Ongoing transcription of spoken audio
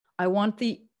I want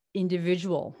the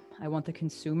individual, I want the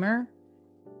consumer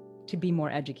to be more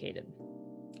educated,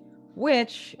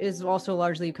 which is also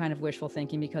largely kind of wishful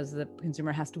thinking because the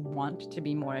consumer has to want to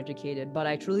be more educated. But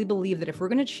I truly believe that if we're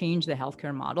going to change the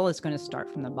healthcare model, it's going to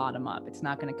start from the bottom up. It's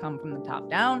not going to come from the top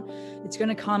down. It's going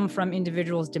to come from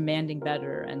individuals demanding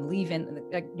better and leaving.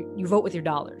 Like, you vote with your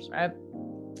dollars, right?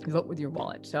 You vote with your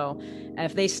wallet. So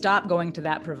if they stop going to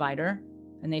that provider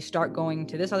and they start going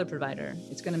to this other provider,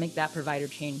 it's going to make that provider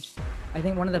change. I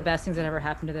think one of the best things that ever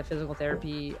happened to the physical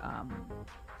therapy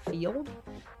field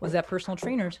was that personal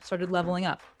trainers started leveling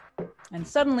up. And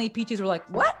suddenly PTs were like,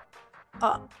 what?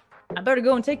 I better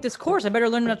go and take this course. I better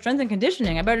learn about strength and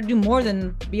conditioning. I better do more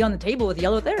than be on the table with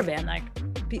yellow TheraBand. Like,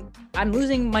 I'm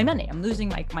losing my money. I'm losing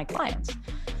my clients.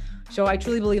 So I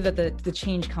truly believe that the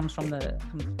change comes from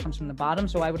the bottom.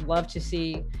 So I would love to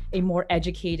see a more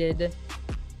educated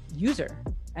user.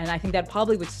 And I think that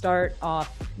probably would start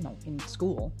off, in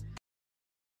school.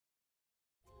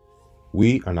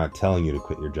 We are not telling you to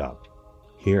quit your job.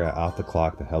 Here at Off the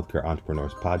Clock, the Healthcare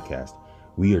Entrepreneurs Podcast,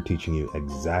 we are teaching you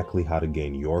exactly how to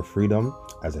gain your freedom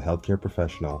as a healthcare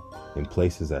professional in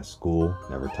places that school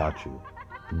never taught you.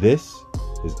 This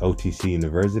is OTC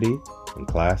University, and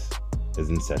class is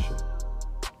in session.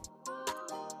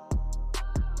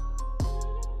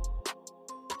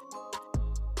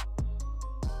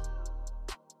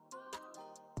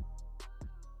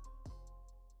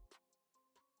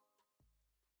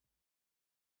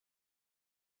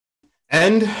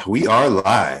 And we are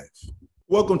live.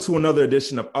 Welcome to another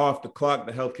edition of Off the Clock,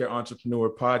 the Healthcare Entrepreneur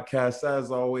Podcast.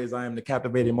 As always, I am the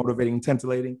captivating, motivating,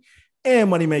 titillating, and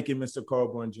money-making Mr. Carl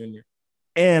Bourne Jr.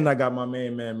 And I got my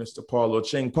main man, Mr. Paulo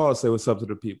Ching. Paul, say what's up to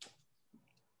the people.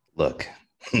 Look,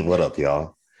 what up,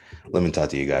 y'all? Let me talk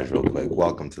to you guys real quick.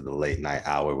 Welcome to the late night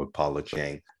hour with Paulo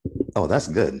Ching. Oh, that's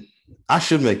good. I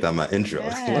should make that my intro.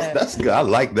 Yeah. That's good. I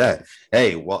like that.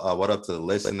 Hey, what up to the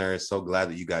listeners? So glad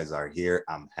that you guys are here.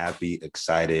 I'm happy,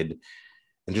 excited,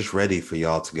 and just ready for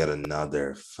y'all to get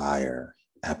another fire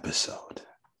episode.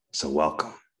 So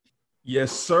welcome.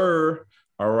 Yes, sir.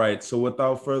 All right. So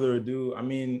without further ado,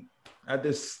 at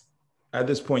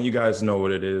this point, you guys know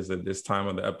what it is at this time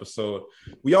of the episode.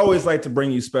 We always like to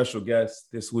bring you special guests.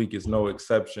 This week is no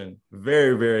exception.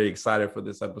 Very, very excited for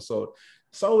this episode.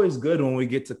 It's always good when we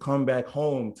get to come back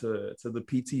home to the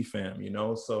PT fam,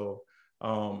 So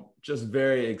just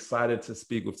very excited to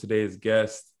speak with today's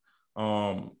guest.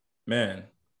 Man,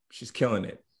 she's killing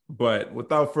it. But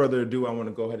without further ado, I want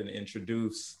to go ahead and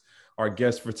introduce our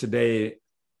guest for today.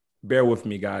 Bear with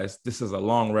me, guys. This is a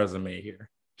long resume here.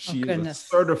 She is a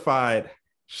certified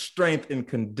strength and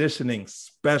conditioning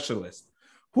specialist.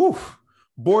 Whew.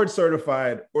 Board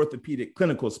certified orthopedic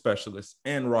clinical specialist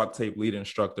and rock tape lead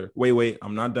instructor. Wait,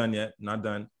 I'm not done yet. Not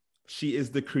done. She is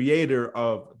the creator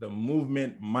of the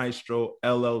Movement Maestro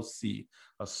LLC,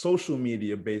 a social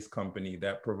media based company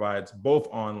that provides both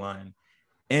online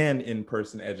and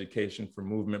in-person education for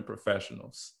movement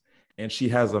professionals. And she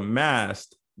has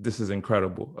amassed, this is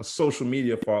incredible, a social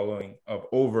media following of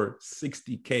over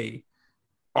 60K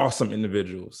awesome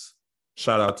individuals.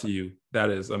 Shout out to you.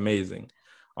 That is amazing.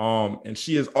 And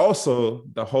she is also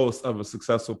the host of a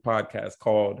successful podcast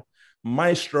called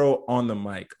Maestro on the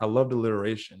Mic. I love the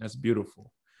alliteration. That's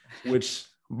beautiful. Which,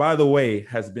 by the way,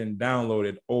 has been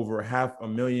downloaded over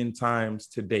 500,000 times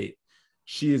to date.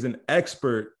 She is an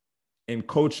expert in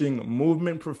coaching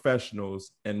movement professionals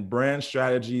and brand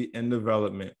strategy and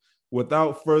development.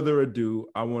 Without further ado,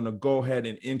 I want to go ahead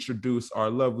and introduce our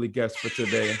lovely guest for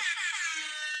today.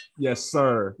 Yes,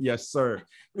 sir. Yes, sir.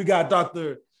 We got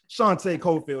Dr. Shante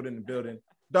Cofield in the building.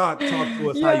 Doc, talk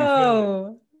to us. How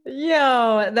you feeling?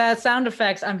 Yo, that sound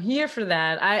effects. I'm here for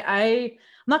that. I'm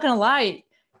not gonna lie.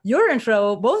 Your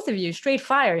intro, both of you, straight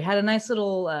fire. You had a nice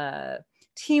little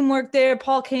teamwork there.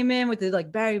 Paul came in with the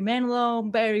Barry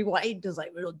Manilow, Barry White, does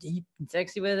real deep and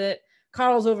sexy with it.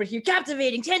 Carl's over here,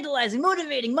 captivating, tantalizing,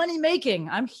 motivating, money making.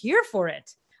 I'm here for it.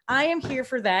 I am here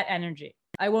for that energy.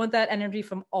 I want that energy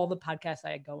from all the podcasts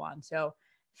I go on. So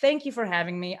thank you for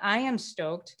having me. I am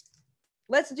stoked.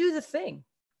 Let's do the thing.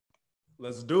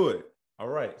 Let's do it. All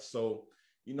right. So,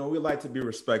 we like to be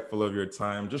respectful of your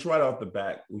time. Just right off the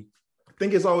bat, we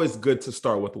think it's always good to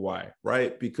start with why,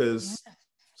 right? Because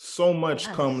so much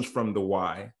comes from the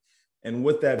why. And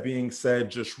with that being said,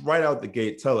 just right out the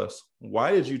gate, tell us,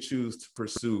 why did you choose to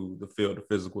pursue the field of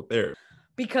physical therapy?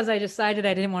 Because I decided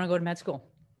I didn't want to go to med school.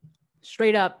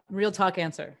 Straight up, real talk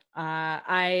answer.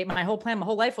 My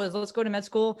whole life was let's go to med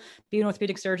school, be an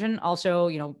orthopedic surgeon.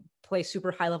 Also, play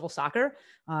super high level soccer.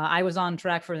 I was on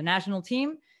track for the national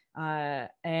team, and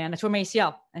I tore my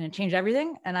ACL, and it changed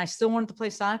everything. And I still wanted to play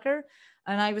soccer,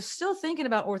 and I was still thinking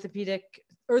about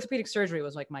orthopedic surgery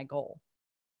was like my goal.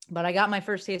 But I got my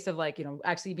first taste of like,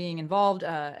 actually being involved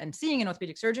and seeing an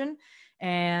orthopedic surgeon,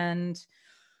 and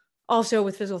also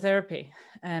with physical therapy,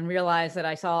 and realized that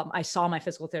I saw my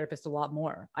physical therapist a lot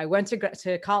more. I went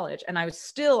to college, and I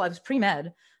was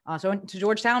pre-med. So I went to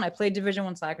Georgetown. I played Division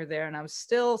I soccer there, and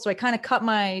so I kind of cut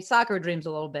my soccer dreams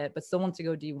a little bit, but still wanted to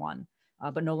go D1,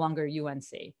 but no longer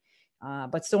UNC,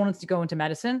 but still wanted to go into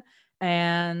medicine.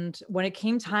 And when it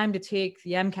came time to take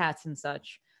the MCATs and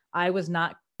such, I was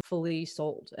not fully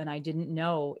sold. And I didn't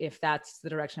know if that's the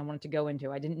direction I wanted to go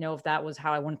into. I didn't know if that was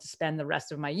how I wanted to spend the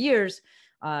rest of my years,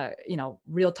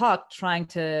 real talk, trying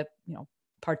to,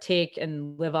 partake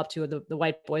and live up to the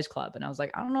white boys club. And I was like,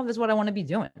 I don't know if this is what I want to be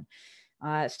doing.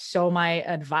 So my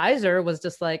advisor was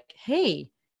just like,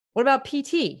 hey, what about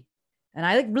PT? And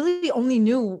I really only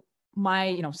knew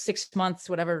my, 6 months,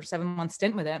 whatever, 7 month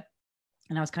stint with it.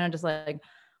 And I was kind of just like,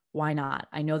 why not?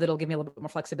 I know that it'll give me a little bit more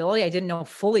flexibility. I didn't know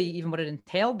fully even what it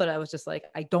entailed, but I was just like,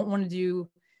 I don't want to do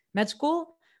med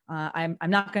school. I'm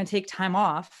not going to take time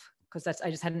off, because I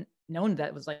just hadn't known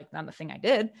that was like not the thing I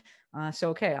did. So,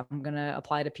 okay, I'm going to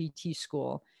apply to PT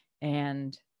school.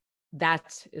 And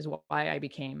that is why I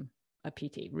became a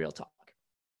PT, real talk.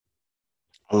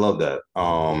 I love that.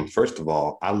 First of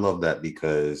all, I love that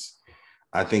because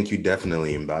I think you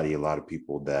definitely embody a lot of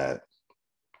people that,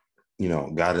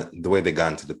 got it, the way they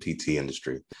got into the PT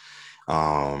industry.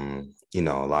 A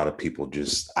lot of people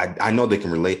just, I know they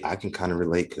can relate. I can kind of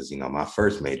relate because, my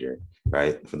first major,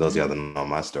 right? For those of y'all that know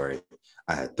my story,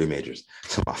 I had 3 majors.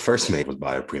 So my first major was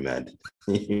bio pre-med,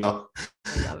 but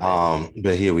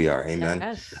here we are. Amen.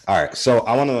 Yes. All right. So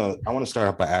I want to start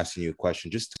off by asking you a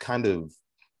question, just to kind of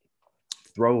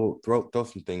throw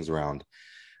some things around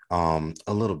a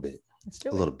little bit. Let's do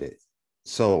it. A little bit.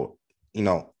 So,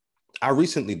 I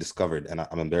recently discovered, and I'm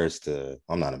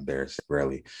not embarrassed,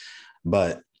 really,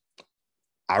 but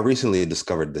I recently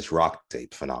discovered this rock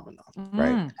tape phenomenon,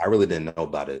 right? I really didn't know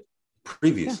about it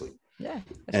previously. Yeah.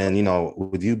 And,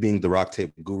 with you being the rock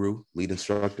tape guru, lead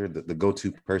instructor, the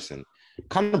go-to person,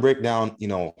 kind of break down,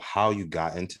 how you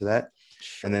got into that.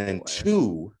 Sure. And then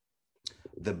 2,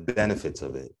 the benefits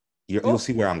of it. You'll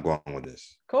see where I'm going with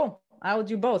this. Cool. I will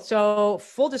do both. So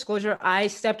full disclosure, I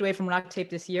stepped away from rock tape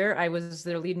this year. I was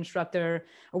their lead instructor,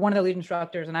 or one of the lead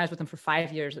instructors, and I was with them for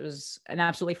 5 years. It was an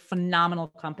absolutely phenomenal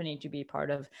company to be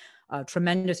part of, a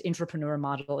tremendous entrepreneur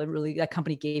model. That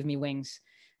company gave me wings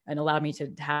and allowed me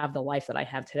to have the life that I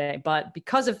have today. But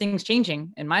because of things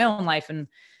changing in my own life and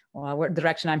where the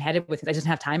direction I'm headed with it, I just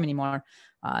didn't have time anymore.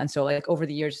 And so like over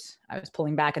the years, I was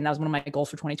pulling back, and that was one of my goals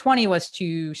for 2020 was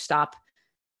to stop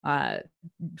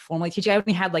formally teaching. I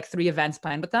only had like 3 events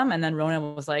planned with them, and then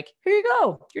Ronan was like, here you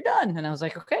go, you're done. And I was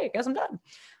like, okay, I guess I'm done.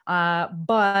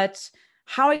 But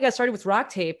how I got started with rock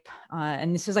tape,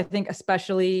 and this is, I think,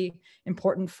 especially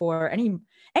important for any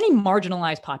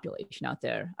marginalized population out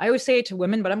there. I always say it to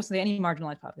women, but I'm going to say any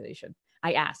marginalized population.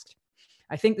 I asked.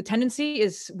 I think the tendency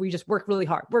is we just work really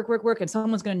hard, work, and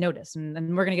someone's going to notice, and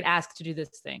we're going to get asked to do this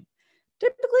thing.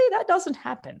 Typically, that doesn't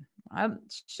happen.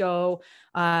 So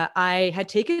I had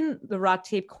taken the rock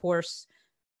tape course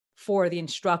for the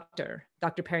instructor,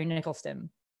 Dr. Perry Nicholson.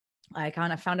 I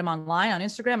kind of found him online on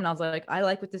Instagram, and I was like, I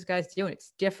like what this guy's doing.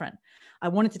 It's different. I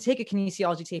wanted to take a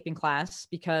kinesiology taping class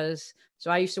so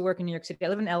I used to work in New York City. I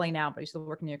live in LA now, but I used to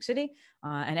work in New York City.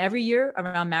 And every year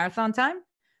around marathon time,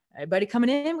 everybody coming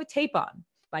in with tape on.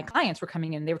 My clients were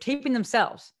coming in, they were taping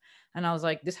themselves. And I was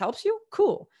like, this helps you?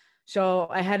 Cool. So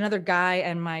I had another guy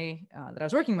and that I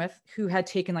was working with who had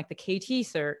taken like the KT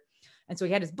cert. And so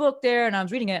he had his book there, and I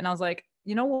was reading it, and I was like,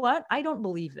 you know what? I don't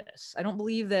believe this. I don't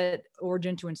believe that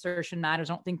origin to insertion matters.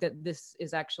 I don't think that this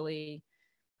is actually,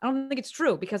 I don't think it's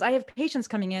true, because I have patients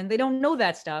coming in, they don't know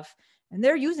that stuff, and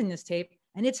they're using this tape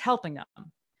and it's helping them.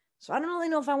 So I don't really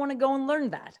know if I want to go and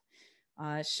learn that.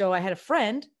 So I had a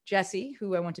friend, Jesse,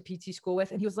 who I went to PT school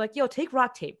with, and he was like, yo, take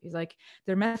rock tape. He's like,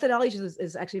 their methodology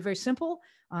is actually very simple,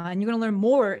 and you're going to learn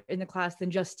more in the class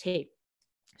than just tape.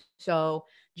 So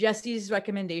Jesse's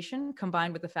recommendation,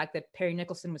 combined with the fact that Perry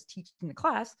Nicholson was teaching the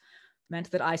class, meant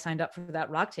that I signed up for that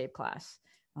rock tape class.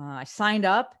 I signed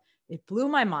up. It blew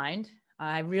my mind.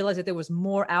 I realized that there was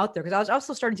more out there, because I was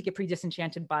also starting to get pretty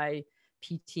disenchanted by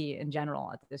PT in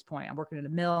general at this point. I'm working in a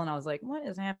mill, and I was like, what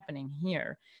is happening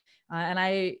here? And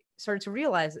I started to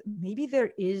realize that maybe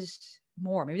there is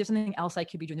more. Maybe there's something else I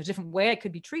could be doing. There's a different way I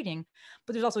could be treating,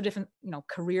 but there's also a different,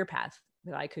 career path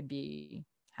that I could be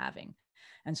having.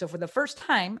 And so for the first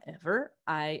time ever,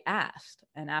 I asked.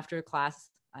 And after class,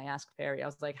 I asked Perry, I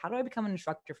was like, how do I become an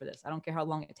instructor for this? I don't care how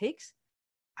long it takes.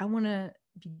 I want to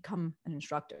become an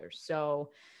instructor.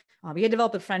 So we had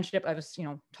developed a friendship. I was,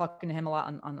 talking to him a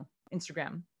lot on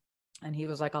Instagram. And he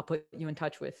was like, I'll put you in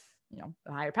touch with,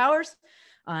 the higher powers.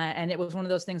 And it was one of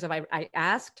those things of I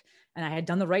asked and I had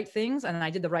done the right things and I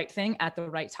did the right thing at the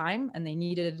right time. And they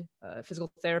needed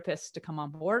physical therapists to come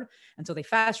on board. And so they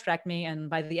fast tracked me. And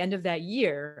by the end of that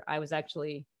year, I was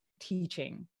actually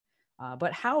teaching.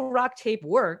 But how Rock Tape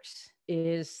works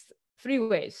is 3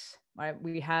 ways, right?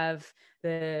 We have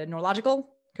the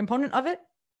neurological component of it.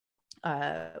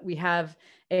 We have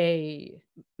a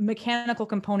mechanical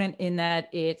component in that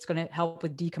it's going to help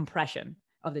with decompression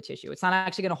of the tissue. It's not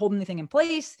actually going to hold anything in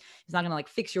place. It's not going to like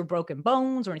fix your broken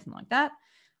bones or anything like that.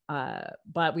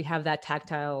 But we have that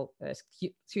tactile,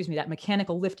 that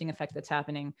mechanical lifting effect that's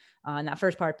happening. And that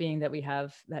first part being that we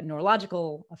have that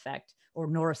neurological effect or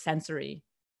neurosensory,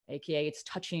 AKA it's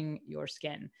touching your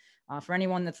skin. For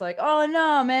anyone that's like, oh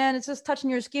no, man, it's just touching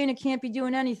your skin. It can't be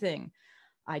doing anything.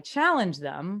 I challenge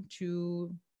them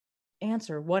to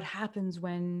answer what happens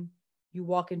when you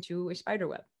walk into a spider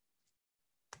web.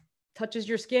 Touches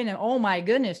your skin and oh my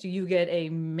goodness, do you get a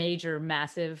major,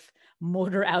 massive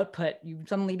motor output. You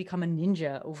suddenly become a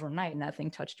ninja overnight and that thing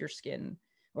touched your skin,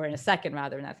 or in a second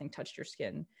rather, and that thing touched your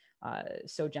skin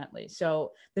so gently.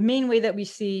 So the main way that we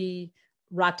see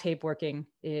Rock Tape working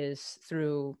is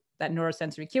through that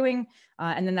neurosensory cueing,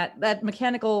 and then that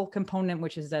mechanical component,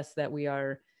 which is this, that we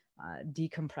are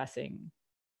decompressing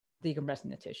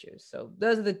the tissues. So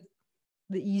those are the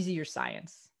easier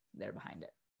science there behind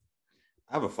it.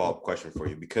 I have a follow-up question for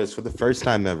you, because for the first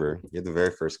time ever, you're the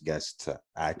very first guest to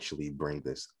actually bring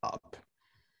this up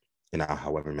in our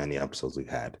however many episodes we've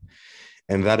had.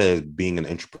 And that is being an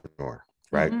entrepreneur,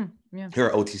 right? Mm-hmm. Yeah. Here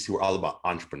at OTC, we're all about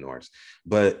entrepreneurs.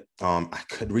 But I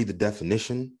could read the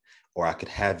definition, or I could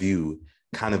have you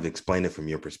kind of explain it from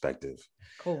your perspective.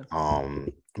 Cool.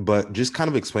 But just kind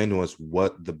of explain to us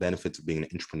what the benefits of being an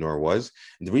entrepreneur was.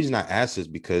 And the reason I asked is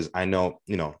because I know,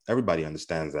 everybody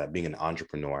understands that being an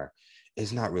entrepreneur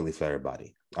is not really for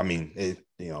everybody. I mean, it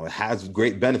has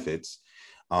great benefits.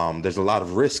 There's a lot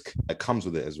of risk that comes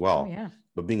with it as well. Oh, yeah.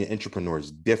 But being an entrepreneur is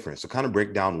different. So kind of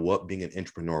break down what being an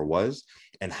entrepreneur was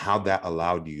and how that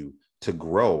allowed you to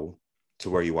grow to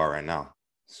where you are right now.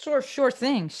 Sure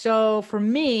thing. So for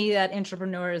me, that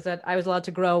entrepreneur is that I was allowed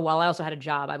to grow while I also had a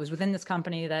job. I was within this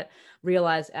company that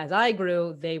realized as I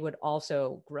grew, they would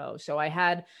also grow. So I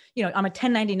had, I'm a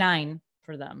 1099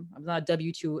 for them. I'm not a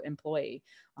W-2 employee.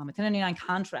 I'm a 1099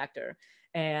 contractor.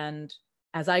 And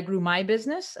as I grew my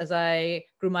business, as I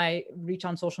grew my reach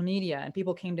on social media and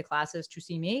people came to classes to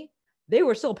see me, they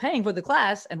were still paying for the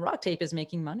class, and Rock Tape is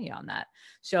making money on that.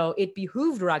 So it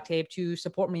behooved Rock Tape to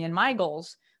support me in my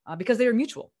goals because they were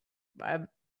mutual.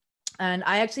 And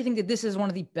I actually think that this is one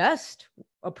of the best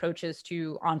approaches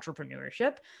to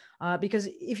entrepreneurship because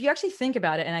if you actually think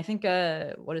about it, and I think,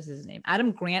 what is his name?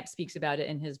 Adam Grant speaks about it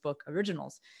in his book,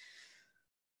 Originals.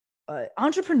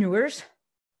 Entrepreneurs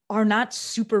are not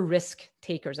super risk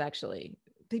takers, actually.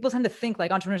 People tend to think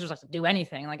like entrepreneurs just have to do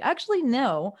anything. Like, actually,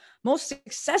 no. Most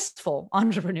successful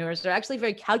entrepreneurs are actually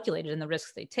very calculated in the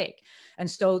risks they take. And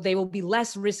so they will be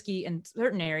less risky in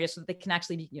certain areas so that they can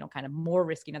actually be, kind of more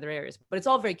risky in other areas. But it's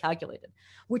all very calculated,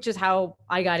 which is how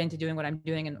I got into doing what I'm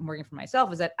doing and working for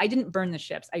myself, is that I didn't burn the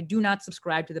ships. I do not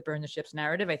subscribe to the burn the ships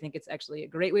narrative. I think it's actually a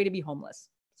great way to be homeless.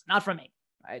 It's not for me,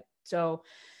 right? So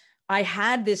I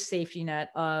had this safety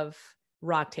net of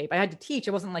Rock Tape. I had to teach.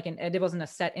 It wasn't like it wasn't a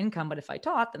set income, but if I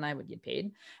taught, then I would get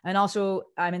paid. And also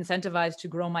I'm incentivized to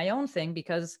grow my own thing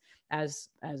because as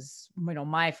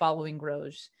my following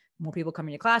grows, more people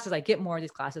coming to classes, I get more of these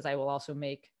classes, I will also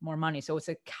make more money. So it's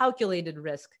a calculated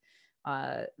risk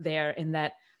there, in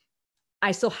that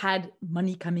I still had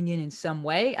money coming in some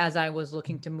way as I was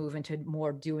looking to move into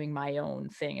more doing my own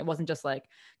thing. It wasn't just like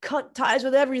cut ties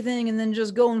with everything and then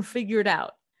just go and figure it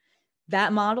out.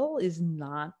 That model is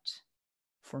not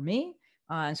for me.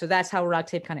 And so that's how Rock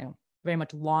Tape kind of very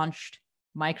much launched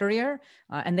my career.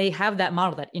 And they have that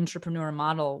model, that entrepreneur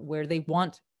model, where they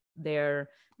want their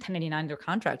 1099, their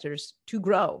contractors, to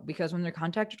grow, because when their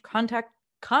contractors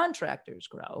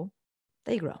grow,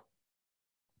 they grow.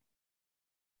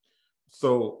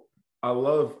 So I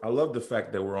love the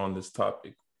fact that we're on this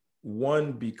topic.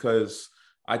 One, because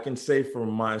I can say for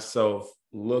myself,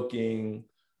 looking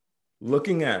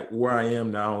at where I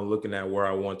am now and looking at where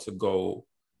I want to go,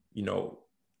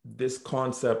 this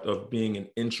concept of being an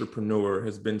entrepreneur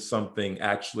has been something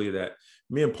actually that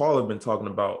me and Paul have been talking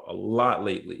about a lot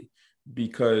lately,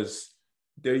 because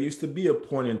there used to be a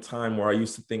point in time where I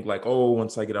used to think like, oh,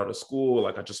 once I get out of school,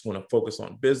 like I just want to focus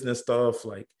on business stuff,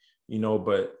 like,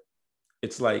 but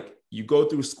it's like you go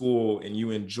through school and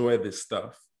you enjoy this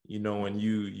stuff, and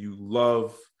you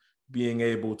love being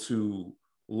able to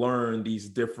learn these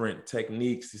different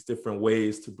techniques, these different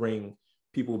ways to bring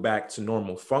people back to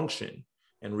normal function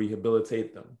and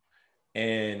rehabilitate them.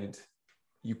 And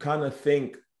you kind of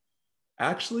think,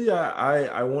 actually,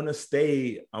 I want to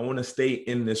stay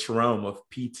in this realm of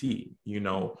PT,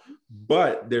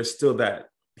 but there's still that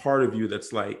part of you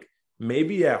that's like,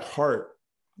 maybe at heart,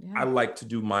 I like to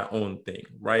do my own thing,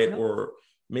 right? Yep. Or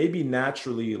maybe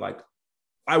naturally, like,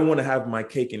 I want to have my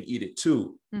cake and eat it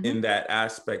too, in that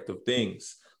aspect of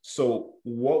things. So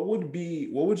what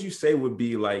would you say would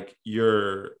be like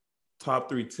your top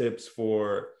 3 tips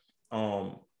for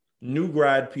new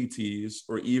grad PTs,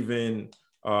 or even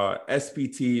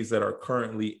SPTs that are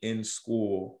currently in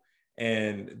school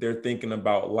and they're thinking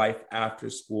about life after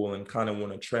school and kind of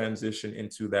want to transition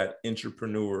into that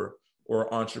intrapreneur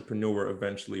or entrepreneur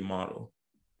eventually model?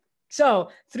 So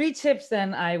 3 tips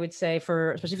then I would say,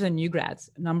 especially for the new grads.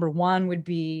 Number 1 would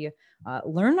be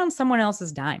learn on someone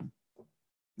else's dime.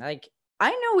 Like,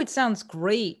 I know it sounds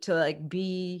great to like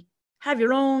have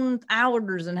your own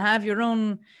hours and have your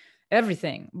own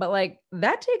everything, but like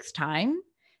that takes time,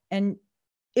 and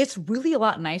it's really a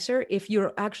lot nicer if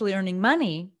you're actually earning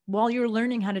money while you're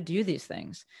learning how to do these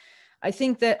things. I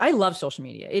think that I love social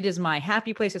media. It is my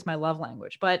happy place. It's my love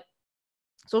language, but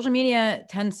social media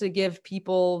tends to give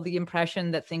people the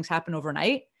impression that things happen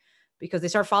overnight because they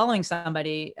start following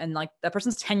somebody and like that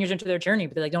person's 10 years into their journey,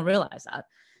 but they like don't realize that.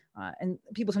 And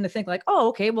people tend to think like, oh,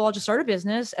 okay, well, I'll just start a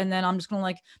business and then I'm just going to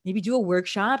like maybe do a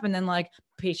workshop and then like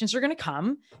patients are going to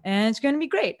come and it's going to be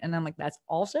great. And I'm like, that's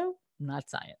also not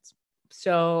science.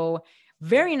 So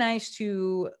very nice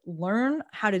to learn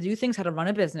how to do things, how to run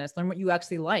a business, learn what you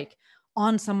actually like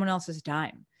on someone else's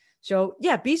dime. So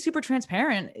yeah, be super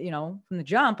transparent, from the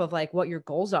jump of like what your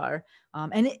goals are.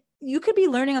 You could be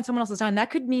learning on someone else's time.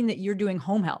 That could mean that you're doing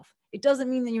home health. It doesn't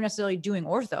mean that you're necessarily doing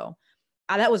ortho.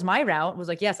 That was my route, was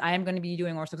like, yes, I am going to be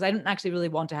doing ortho because I didn't actually really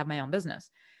want to have my own business.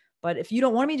 But if you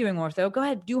don't want to be doing ortho, go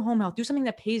ahead, do home health, do something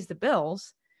that pays the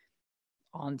bills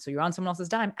so you're on someone else's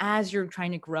dime as you're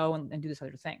trying to grow and do this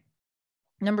other thing.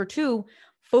 Number 2,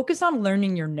 focus on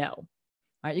learning your no. All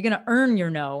right, you're going to earn your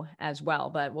no as well,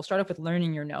 but we'll start off with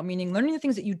learning your no, meaning learning the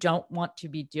things that you don't want to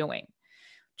be doing.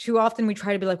 Too often we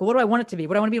try to be like, well, what do I want it to be?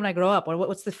 What do I want to be when I grow up?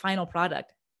 What's the final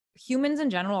product? Humans in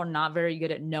general are not very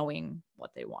good at knowing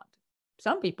what they want.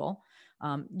 Some people,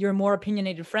 your more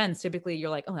opinionated friends, typically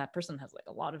you're like, oh, that person has like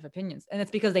a lot of opinions. And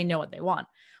it's because they know what they want.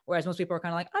 Whereas most people are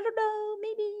kind of like, I don't know,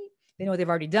 maybe. They know what they've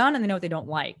already done and they know what they don't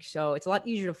like. So it's a lot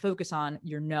easier to focus on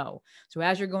your no. So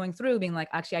as you're going through being like,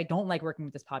 actually, I don't like working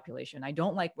with this population. I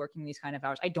don't like working these kind of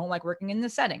hours. I don't like working in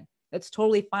this setting. That's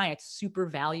totally fine. It's super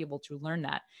valuable to learn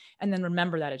that. And then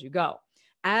remember that as you go.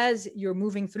 As you're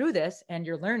moving through this and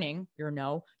you're learning your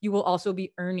no, you will also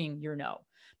be earning your no.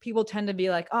 People tend to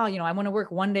be like, oh, I want to work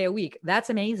 1 day a week.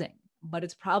 That's amazing, but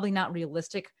it's probably not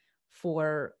realistic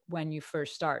for when you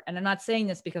first start. And I'm not saying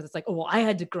this because it's like, oh, well, I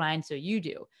had to grind, so you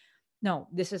do. No,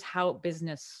 this is how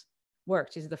business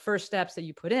works. These are the first steps that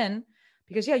you put in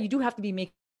because, yeah, you do have to be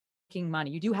making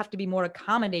money. You do have to be more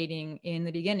accommodating in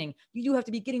the beginning. You do have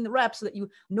to be getting the reps so that you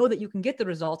know that you can get the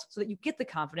results, so that you get the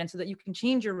confidence, so that you can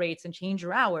change your rates and change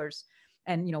your hours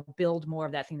and, build more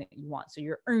of that thing that you want. So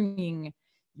you're earning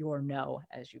your no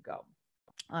as you go.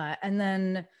 And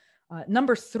then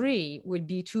number 3 would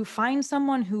be to find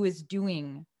someone who is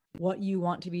doing what you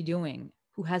want to be doing,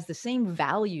 who has the same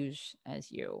values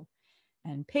as you,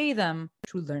 and pay them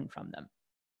to learn from them.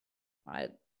 All right.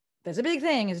 That's a big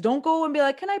thing, is don't go and be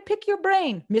like, can I pick your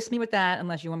brain? Miss me with that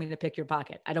unless you want me to pick your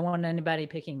pocket. I don't want anybody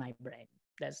picking my brain.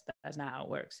 That's not how it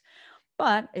works.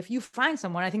 But if you find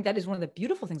someone, I think that is one of the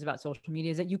beautiful things about social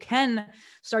media, is that you can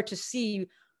start to see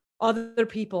other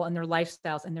people and their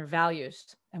lifestyles and their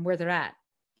values and where they're at.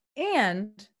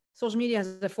 And social media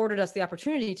has afforded us the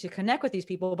opportunity to connect with these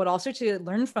people, but also to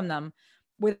learn from them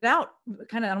without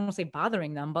kind of, I don't want to say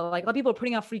bothering them, but like a lot of people are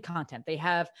putting out free content. They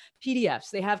have PDFs,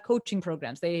 they have coaching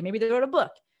programs, maybe they wrote a book.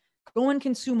 Go and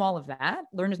consume all of that.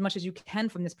 Learn as much as you can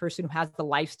from this person who has the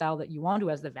lifestyle that you want, who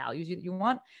has the values that you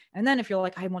want. And then if you're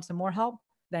like, I want some more help,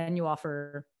 then you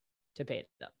offer to pay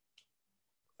them.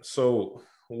 So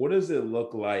what does it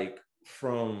look like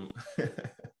from,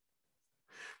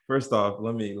 first off,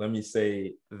 let me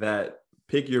say that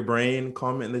pick your brain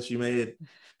comment that you made,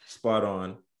 spot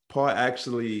on. Paul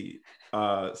actually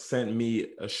sent me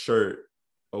a shirt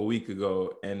a week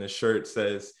ago, and the shirt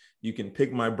says, you can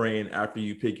pick my brain after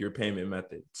you pick your payment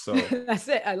method. So that's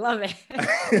it. I love it.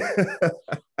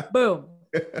 Boom.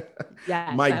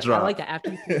 Yeah. Mic drop. I like that.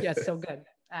 After you pick, yeah, so good.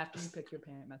 After you pick your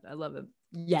payment method. I love it.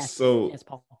 Yes. So yes,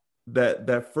 Paul.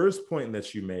 That first point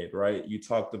that you made, right? You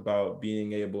talked about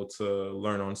being able to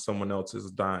learn on someone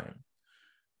else's dime.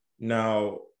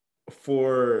 Now,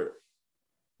 for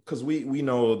because we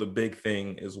know the big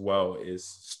thing as well is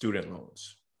student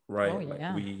loans, right? Oh,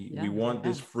 yeah. We want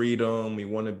this freedom. We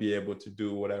want to be able to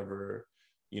do whatever,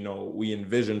 we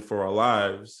envision for our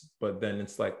lives, but then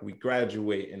it's like we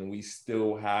graduate and we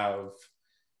still have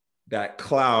that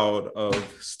cloud of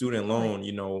student loan,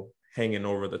 hanging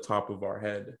over the top of our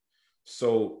head.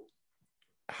 So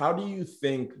how do you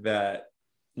think that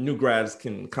new grads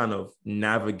can kind of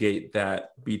navigate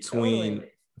that between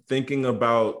thinking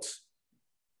about,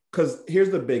 because here's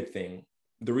the big thing.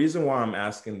 The reason why I'm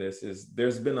asking this is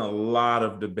there's been a lot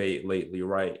of debate lately,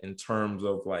 right? In terms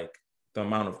of like the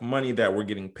amount of money that we're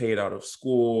getting paid out of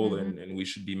school, and we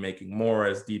should be making more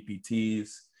as DPTs.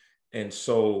 And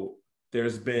so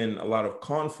there's been a lot of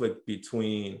conflict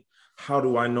between how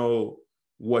do I know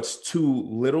what's too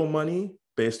little money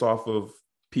based off of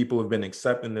people have been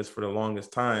accepting this for the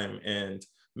longest time, and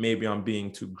maybe I'm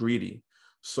being too greedy.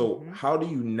 So how do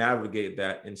you navigate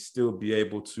that and still be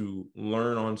able to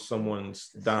learn on someone's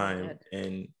dime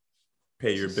and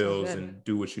pay your bills and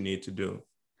do what you need to do?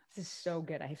 This is so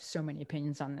good. I have so many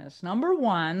opinions on this. Number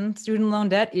one, student loan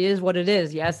debt is what it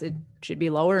is. Yes, it should be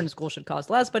lower and school should cost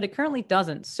less, but it currently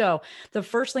doesn't. So the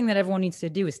first thing that everyone needs to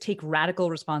do is take radical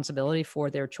responsibility for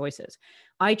their choices.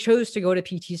 I chose to go to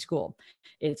PT school.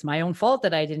 It's my own fault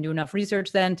that I didn't do enough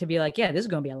research then to be like, yeah, this is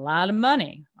going to be a lot of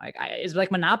money. It's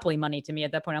like Monopoly money to me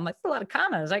at that point. I'm like, a lot of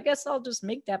commas. I guess I'll just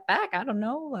make that back. I don't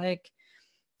know. I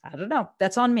don't know.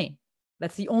 That's on me.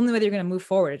 That's the only way that you're going to move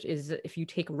forward, is if you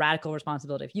take radical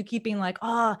responsibility. If you keep being like,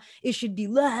 it should be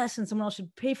less and someone else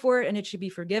should pay for it and it should be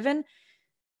forgiven,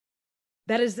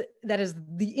 that is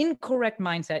the incorrect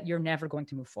mindset. You're never going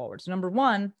to move forward. So number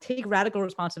one, take radical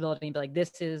responsibility and be like,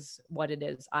 this is what it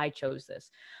is. I chose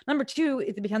this. Number two,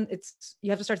 you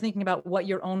have to start thinking about what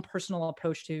your own personal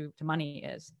approach to money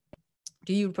is.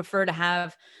 Do you prefer to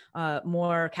have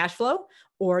more cash flow,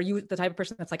 or are you the type of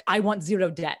person that's like, I want zero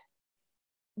debt?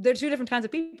 They're two different kinds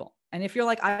of people. And if you're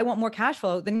like, I want more cash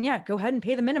flow, then yeah, go ahead and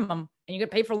pay the minimum and you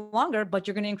get paid for longer, but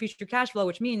you're going to increase your cash flow,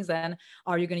 which means then,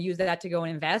 are you going to use that to go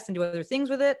and invest and do other things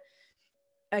with it?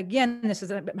 Again, this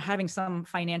is having some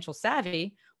financial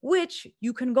savvy, which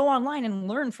you can go online and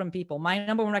learn from people. My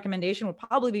number one recommendation would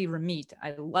probably be Ramit.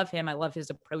 I love him. I love his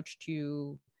approach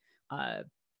to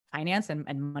finance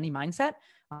and money mindset.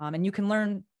 And you can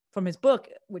learn from his book,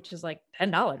 which is like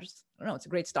 $10. I don't know. It's a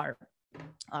great start.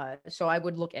 So I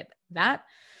would look at that.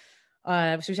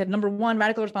 So we said, number one,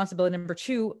 radical responsibility. Number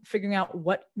two, figuring out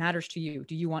what matters to you.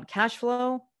 Do you want cash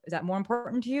flow? Is that more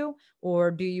important to you? Or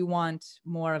do you want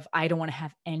more of, I don't want to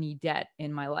have any debt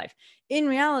in my life? In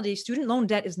reality, student loan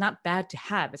debt is not bad to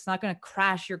have. It's not going to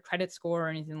crash your credit score or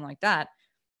anything like that.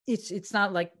 It's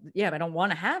not like, yeah, I don't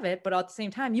want to have it, but at the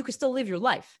same time, you can still live your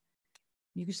life.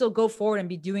 You can still go forward and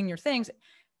be doing your things.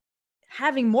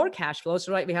 Having more cash flow.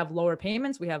 So right, we have lower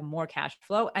payments, we have more cash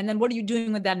flow. And then what are you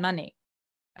doing with that money?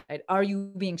 Right? Are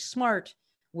you being smart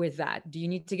with that? Do you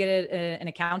need to get an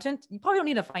accountant? You probably don't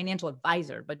need a financial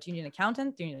advisor, but do you need an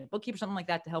accountant? Do you need a bookkeeper, something like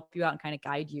that to help you out and kind of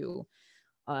guide you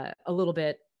a little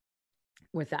bit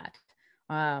with that?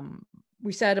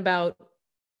 We said about,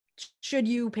 should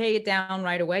you pay it down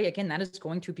right away? Again, that is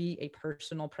going to be a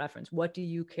personal preference. What do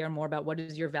you care more about? What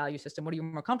is your value system? What are you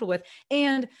more comfortable with?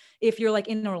 And if you're like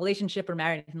in a relationship or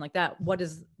married, anything like that, what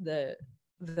is the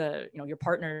your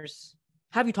partner's,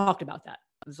 have you talked about that?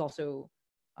 It's also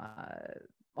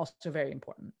very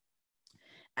important.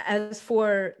 As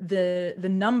for the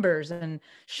numbers and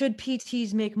should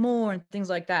PTs make more and things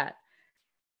like that,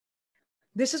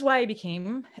 this is why I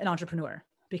became an entrepreneur,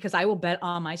 because I will bet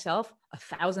on myself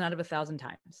 1,000 out of 1,000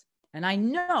 times. And I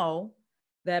know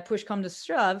that push comes to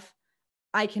shove,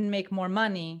 I can make more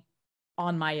money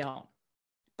on my own,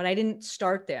 but I didn't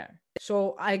start there.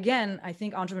 So I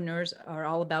think entrepreneurs are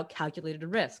all about calculated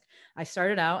risk. I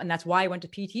started out, and that's why I went to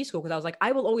PT school, because I was like,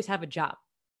 I will always have a job.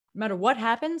 No matter what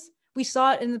happens, we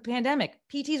saw it in the pandemic.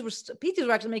 PTs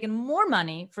were actually making more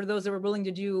money for those that were willing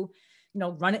to do,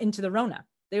 run it into the Rona.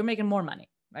 They were making more money,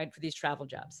 right, for these travel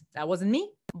jobs. That wasn't me,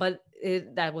 but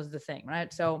that was the thing,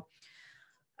 right? So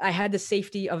I had the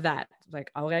safety of that. Like,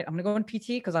 okay, I'm gonna go in PT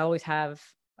because I always have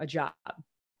a job.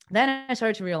 Then I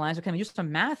started to realize, okay, I'm using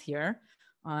some math here,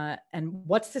 and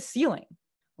what's the ceiling?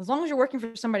 As long as you're working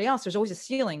for somebody else, there's always a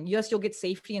ceiling. Yes, you'll get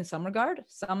safety in some regard,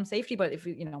 some safety, but if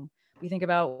we think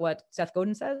about what Seth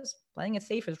Godin says, playing it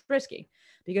safe is risky,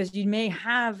 because you may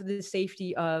have the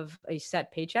safety of a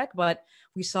set paycheck, but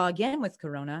we saw again with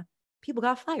Corona, people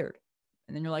got fired.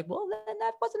 And then you're like, well, then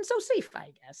that wasn't so safe,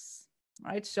 I guess.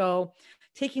 Right. So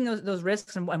taking those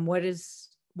risks and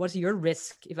what's your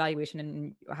risk evaluation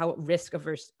and how risk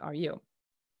averse are you?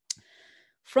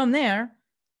 From there,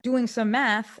 doing some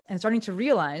math and starting to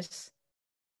realize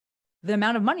the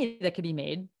amount of money that could be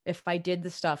made if I did the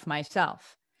stuff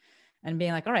myself. And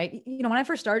being like, all right, when I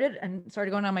first started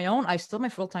going on my own, I still had my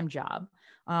full-time job,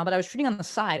 but I was shooting on the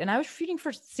side, and I was shooting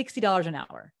for $60 an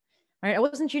hour. Right? I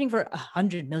wasn't shooting for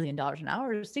 $100 million an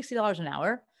hour. It was $60 an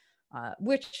hour,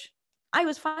 which I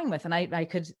was fine with. And I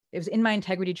could, it was in my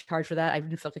integrity to charge for that. I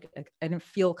didn't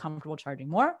feel comfortable charging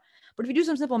more. But if you do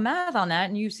some simple math on that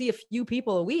and you see a few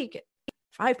people a week,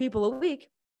 5 people a week,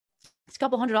 it's a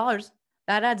couple $100.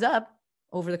 That adds up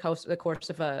over the course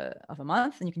of a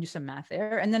month, and you can do some math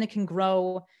there, and then it can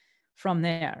grow from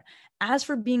there. As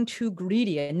for being too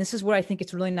greedy, and this is where I think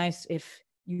it's really nice if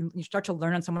you start to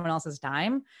learn on someone else's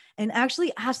dime and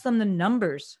actually ask them the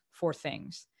numbers for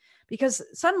things, because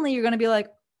suddenly you're going to be like,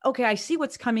 okay, I see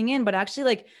what's coming in, but actually,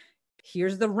 like,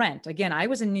 here's the rent. Again, I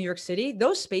was in New York City,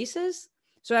 those spaces.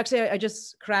 So actually, I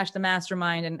just crashed the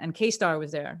Mastermind, and K-Star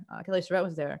was there. Kelly Surratt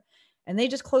was there, and they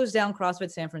just closed down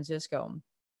CrossFit San Francisco.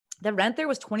 The rent there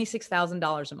was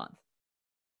 $26,000 a month.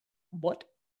 What?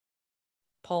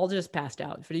 Paul just passed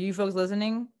out. For you folks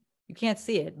listening, you can't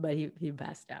see it, but he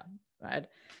passed out, right?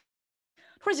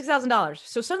 $26,000.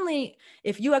 So suddenly,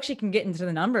 if you actually can get into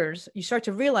the numbers, you start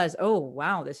to realize, oh,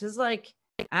 wow, this is like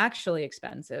actually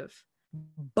expensive.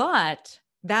 But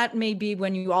that may be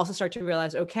when you also start to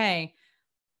realize, okay,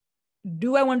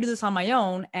 do I want to do this on my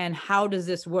own? And how does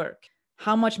this work?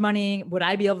 How much money would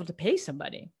I be able to pay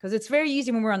somebody? Because it's very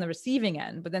easy when we're on the receiving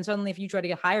end, but then suddenly if you try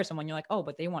to hire someone, you're like, oh,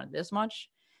 but they wanted this much.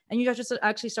 And you have to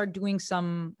actually start doing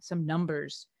some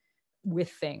numbers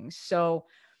with things. So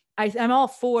I'm all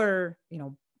for,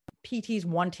 PTs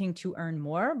wanting to earn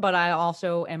more, but I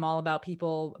also am all about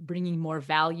people bringing more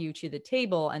value to the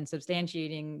table and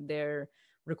substantiating their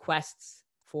requests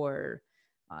for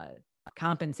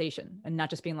compensation, and not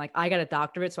just being like, I got a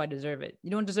doctorate, so I deserve it. You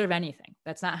don't deserve anything.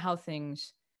 That's not how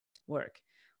things work,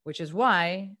 which is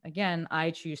why, again,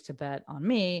 I choose to bet on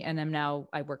me. And then now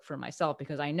I work for myself,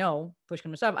 because I know, push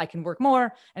comes to shove, I can work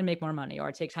more and make more money, or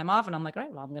I take time off and I'm like, all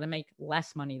right, well, I'm going to make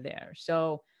less money there.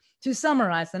 So to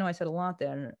summarize, I know I said a lot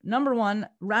there. Number 1,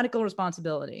 radical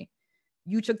responsibility.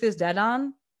 You took this debt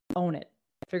on, own it.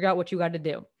 Figure out what you got to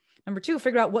do. Number 2,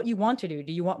 figure out what you want to do.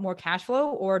 Do you want more cash flow,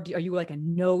 or are you like a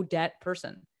no debt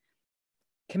person?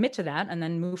 Commit to that and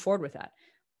then move forward with that.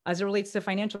 As it relates to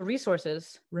financial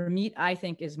resources, Ramit, I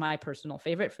think, is my personal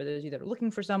favorite for those of you that are looking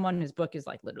for someone. His book is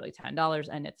like literally $10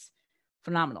 and it's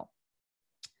phenomenal.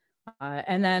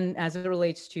 And then as it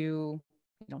relates to,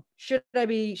 should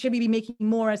we be making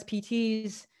more as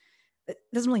PTs? It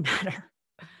doesn't really matter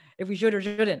if we should or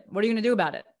shouldn't. What are you going to do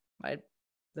about it? Right?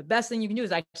 The best thing you can do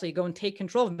is actually go and take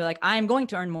control and be like, I'm going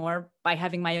to earn more by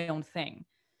having my own thing,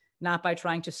 not by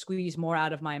trying to squeeze more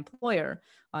out of my employer.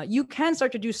 You can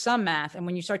start to do some math. And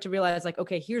when you start to realize like,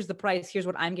 okay, here's the price, here's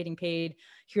what I'm getting paid,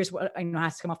 here's what I know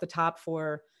has to come off the top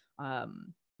for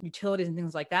utilities and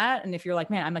things like that. And if you're like,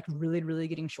 man, I'm like really, really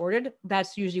getting shorted,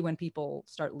 that's usually when people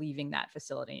start leaving that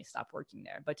facility and stop working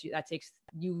there. But that takes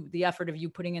the effort of you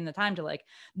putting in the time to like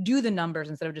do the numbers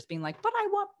instead of just being like, but I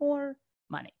want more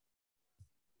money.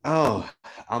 Oh,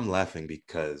 I'm laughing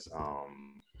because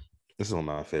this is one of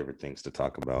my favorite things to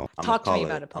talk about. Talk to me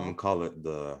about it, Paul. I'm gonna call it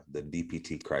the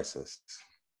DPT crisis.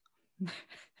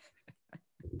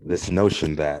 This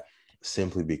notion that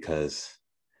simply because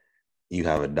you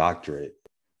have a doctorate,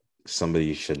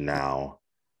 somebody should now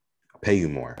pay you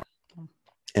more.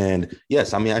 And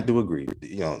yes, I mean, I do agree.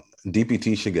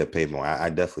 DPT should get paid more. I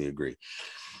definitely agree.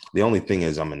 The only thing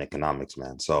is, I'm an economics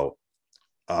man, so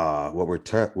what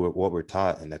we're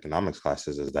taught in economics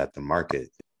classes is that the market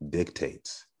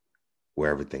dictates where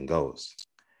everything goes.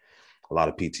 A lot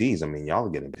of PTs, I mean, y'all are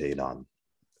getting paid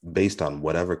based on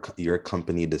whatever your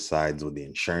company decides with the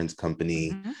insurance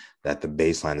company that the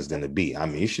baseline is going to be. I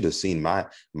mean, you should have seen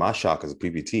my shock as a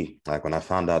PPT. Like when I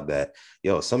found out that,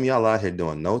 some of y'all out here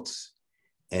doing notes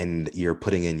and you're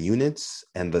putting in units,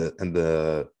 and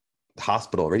the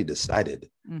hospital already decided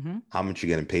how much you're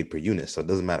getting paid per unit. So it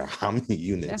doesn't matter how many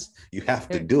units, you have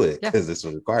to do it because it's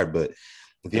required. But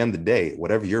at the end of the day,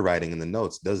 whatever you're writing in the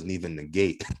notes doesn't even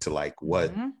negate to like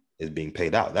what is being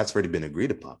paid out. That's already been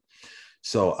agreed upon.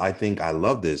 So I think I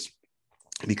love this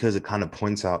because it kind of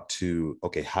points out to,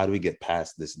 okay, how do we get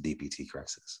past this DPT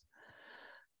crisis?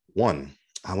 One,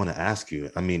 I want to ask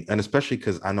you, I mean, and especially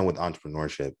because I know with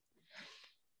entrepreneurship,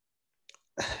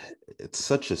 it's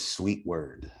such a sweet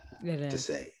word to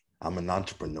say, I'm an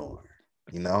entrepreneur,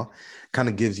 kind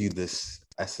of gives you this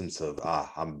essence of,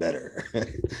 I'm better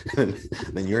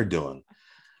than you're doing.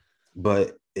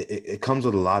 But it comes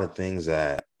with a lot of things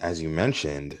that, as you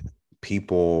mentioned,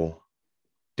 people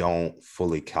don't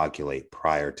fully calculate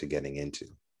prior to getting into.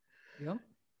 Yep.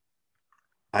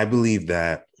 I believe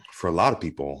that for a lot of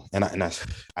people,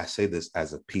 I say this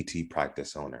as a PT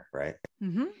practice owner, right?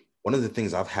 Mm-hmm. One of the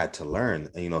things I've had to learn,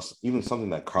 and, even something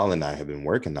that Carl and I have been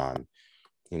working on,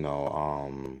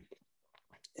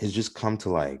 has just come to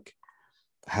like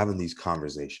having these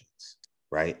conversations,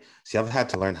 right? See, I've had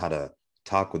to learn how to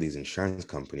talk with these insurance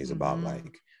companies about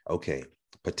like, okay,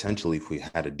 potentially if we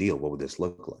had a deal, what would this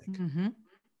look like? Mm-hmm.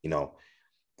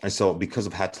 And so because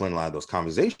I've had to learn a lot of those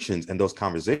conversations,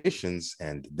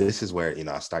 and this is where,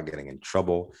 I start getting in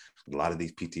trouble with a lot of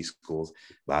these PT schools,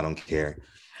 but I don't care.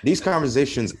 These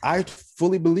conversations, I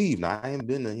fully believe. Now, I ain't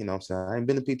been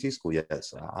to PT school yet,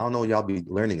 so I don't know what y'all be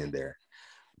learning in there.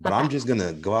 But I'm just going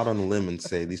to go out on a limb and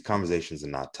say these conversations are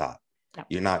not taught. No.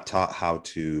 You're not taught how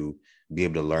to be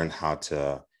able to learn how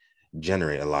to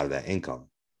generate a lot of that income.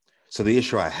 So the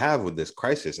issue I have with this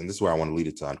crisis, and this is where I want to lead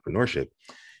it to entrepreneurship,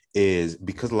 is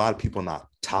because a lot of people are not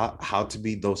taught how to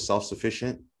be those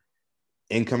self-sufficient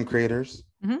income creators,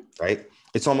 right?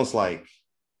 It's almost like,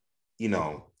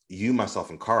 you, myself,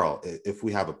 and Carl, if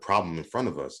we have a problem in front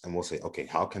of us and we'll say, okay,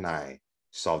 how can I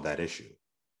solve that issue?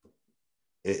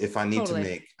 If I need to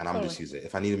make, and I'm just using it,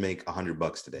 if I need to make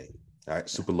 $100 today, all right,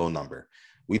 super low number,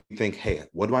 we think, hey,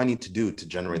 what do I need to do to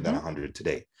generate that 100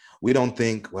 today? We don't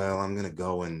think, well, I'm going to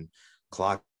go and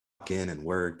clock in and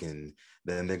work, and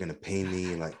then they're going to pay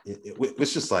me. Like,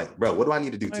 it's just like, bro, what do I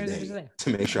need to do today to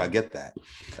make sure I get that?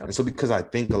 And so because I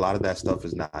think a lot of that stuff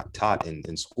is not taught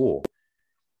in school,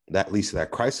 that leads to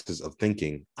that crisis of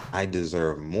thinking, I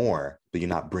deserve more, but you're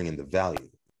not bringing the value.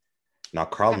 Now,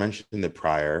 Carl mentioned it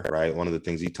prior, right? One of the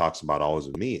things he talks about always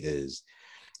with me is,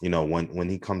 when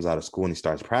he comes out of school and he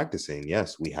starts practicing,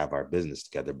 yes, we have our business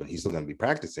together, but he's still going to be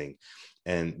practicing.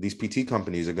 And these PT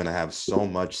companies are going to have so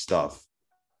much stuff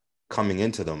coming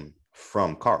into them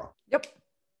from Carl. Yep.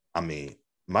 I mean,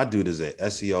 my dude is a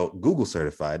SEO Google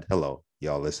certified. Hello,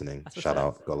 y'all listening. Shout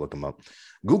out. Go look him up.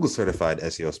 Google certified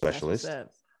SEO specialist,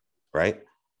 right?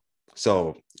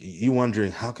 So you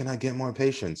wondering, how can I get more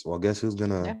patients? Well, guess who's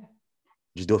going to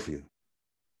just do it for you?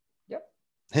 Yep.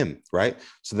 Him, right?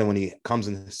 So then when he comes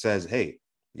and says, hey,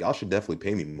 y'all should definitely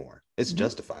pay me more, it's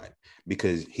justified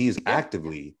because he's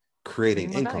actively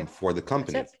creating income for the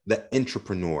company, the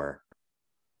entrepreneur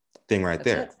thing right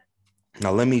there.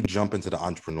 Now, let me jump into the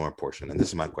entrepreneur portion. And this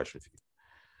is my question for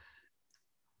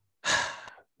you.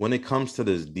 When it comes to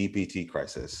this DPT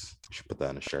crisis, I should put that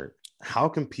on a shirt. How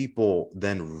can people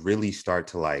then really start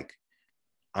to like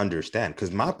understand?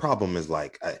 Because my problem is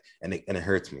like, and it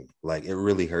hurts me. Like, it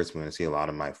really hurts me when I see a lot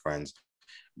of my friends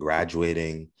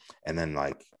graduating and then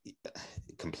like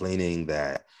complaining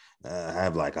that I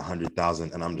have like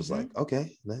 100,000, and I'm just like,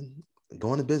 okay, then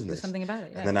go into business. Do something about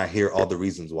it. Yeah. And then I hear all the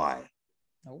reasons why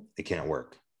it can't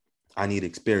work. I need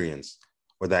experience,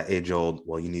 or that age old,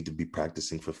 well, you need to be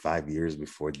practicing for 5 years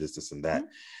before this and that.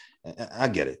 I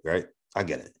get it, right? I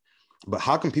get it. But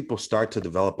how can people start to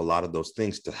develop a lot of those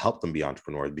things to help them be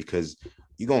entrepreneurs? Because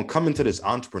you're going to come into this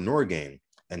entrepreneur game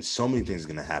and so many things are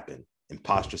going to happen.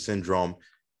 Imposter syndrome,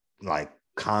 like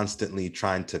constantly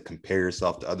trying to compare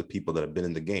yourself to other people that have been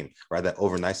in the game, right? That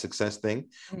overnight success thing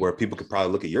where people could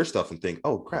probably look at your stuff and think,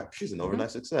 oh crap, she's an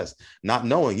overnight success, not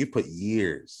knowing you put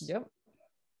years. Yep.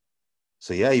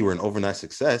 So yeah, you were an overnight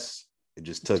success. It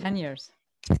just took 10 years.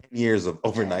 10 years of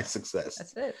overnight success.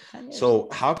 That's it. 10 years. So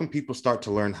how can people start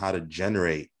to learn how to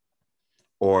generate,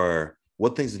 or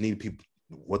what things do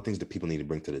people need to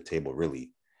bring to the table,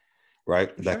 really,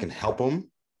 right? That can help them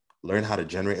learn how to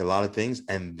generate a lot of things.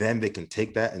 And then they can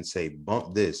take that and say,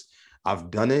 bump this. I've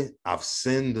done it. I've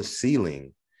seen the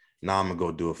ceiling. Now I'm going to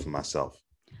go do it for myself.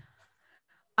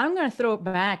 I'm going to throw it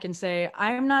back and say,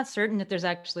 I am not certain that there's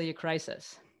actually a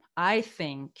crisis. I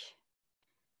think,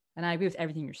 and I agree with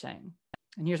everything you're saying,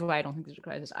 and here's why I don't think there's a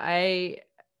crisis. I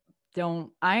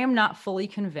am not fully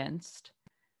convinced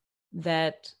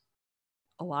that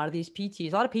a lot of these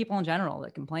PTs, a lot of people in general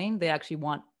that complain, they actually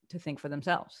want to think for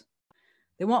themselves.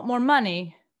 They want more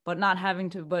money, but not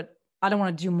having to, but I don't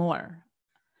want to do more.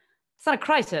 It's not a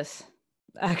crisis.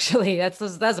 Actually, that's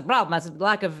a problem. That's a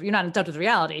lack of, you're not in touch with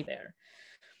reality there,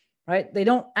 right? They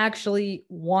don't actually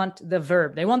want the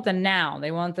verb. They want the noun.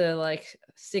 They want the like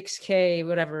 6K,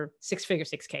 whatever, six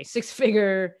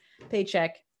figure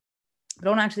paycheck. They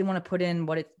don't actually want to put in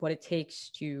what it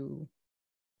takes to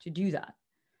do that.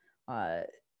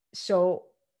 So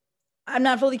I'm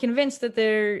not fully convinced that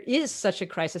there is such a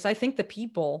crisis. I think the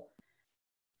people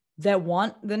that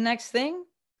want the next thing,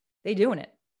 they doing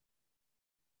it.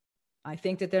 I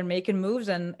think that they're making moves,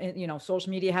 and social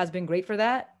media has been great for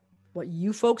that. What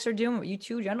you folks are doing, what you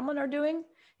two gentlemen are doing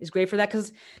is great for that,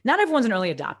 because not everyone's an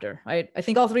early adopter, right? I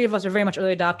think all three of us are very much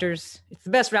early adopters. It's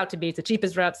the best route to be. It's the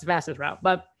cheapest route. It's the fastest route.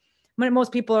 But When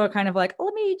most people are kind of like,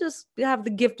 let me just have the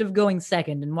gift of going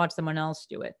second and watch someone else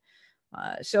do it.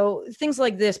 So things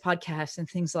like this podcast and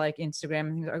things like Instagram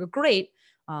and things are great.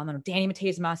 Danny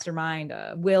Matei's Mastermind,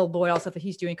 Will Boyle, stuff that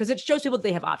he's doing, because it shows people that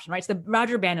they have option, right? It's the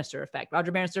Roger Bannister effect.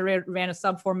 Roger Bannister ran a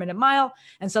sub 4 minute mile,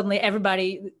 and suddenly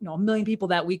everybody, a million people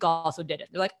that week also did it.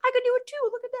 They're like, I could do it too.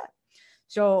 Look at that.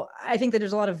 So I think that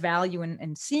there's a lot of value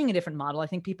in seeing a different model. I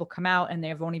think people come out and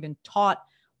they've only been taught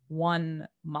one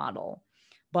model,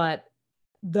 but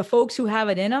the folks who have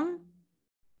it in them,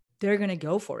 they're going to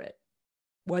go for it.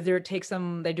 Whether it takes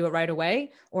them, they do it right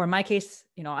away, or in my case,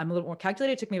 I'm a little more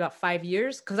calculated. It took me about 5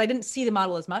 years because I didn't see the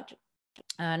model as much.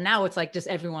 Now it's like just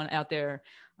everyone out there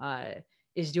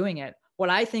is doing it. What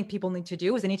I think people need to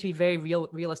do is they need to be very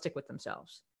realistic with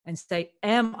themselves and say,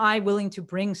 am I willing to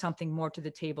bring something more to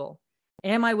the table?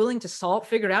 Am I willing to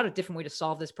figure out a different way to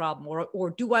solve this problem? Or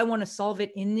do I want to solve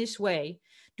it in this way?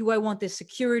 Do I want the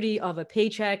security of a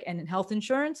paycheck and health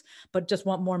insurance, but just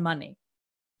want more money?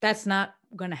 That's not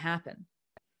going to happen.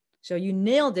 So you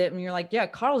nailed it. And you're like, yeah,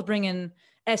 Carl's bringing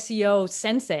SEO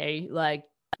sensei like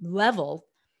level.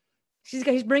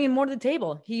 He's bringing more to the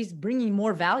table. He's bringing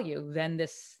more value than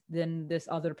this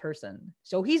other person.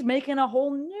 So he's making a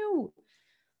whole new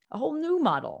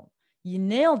model. You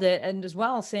nailed it. And as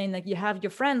well, saying like you have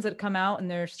your friends that come out and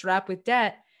they're strapped with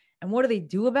debt. And what do they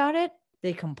do about it?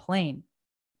 They complain.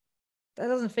 That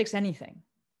doesn't fix anything.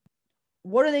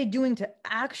 What are they doing to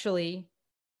actually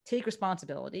take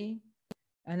responsibility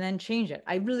and then change it?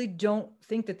 I really don't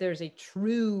think that there's a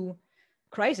true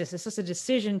crisis. It's just a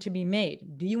decision to be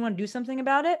made. Do you want to do something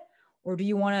about it? Or do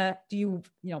you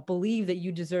believe that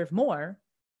you deserve more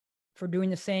for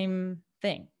doing the same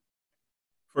thing?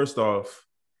 First off,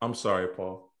 I'm sorry,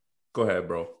 Paul. Go ahead,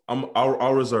 bro.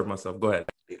 I'll reserve myself. Go ahead.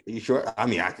 You sure? I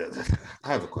mean, I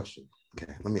have a question.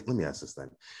 Okay, let me ask this then,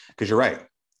 because you're right.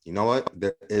 You know what?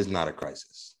 There is not a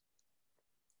crisis.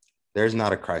 There's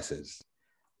not a crisis,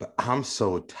 but I'm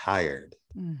so tired.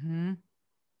 Mm-hmm.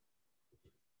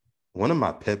 One of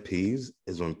my pet peeves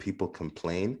is when people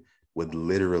complain with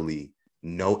literally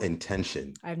no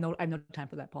intention. I have no time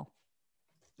for that, Paul.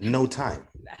 No time.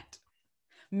 That.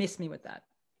 Miss me with that.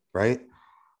 Right?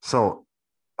 So,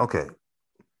 okay.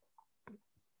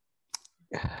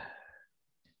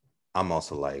 I'm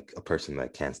also like a person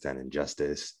that can't stand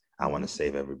injustice. I want to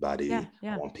save everybody. Yeah.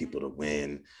 I want people to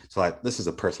win. So like, this is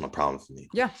a personal problem for me.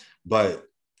 Yeah. But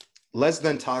let's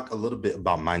then talk a little bit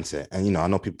about mindset. And, I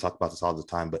know people talk about this all the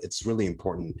time, but it's really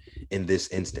important in this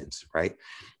instance, right?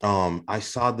 I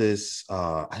saw this,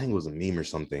 I think it was a meme or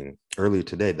something earlier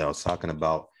today that I was talking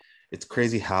about. It's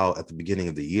crazy how at the beginning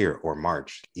of the year or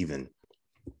March even,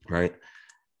 right?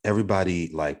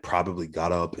 Everybody like probably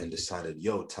got up and decided,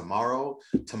 yo, tomorrow,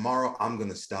 I'm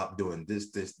going to stop doing this,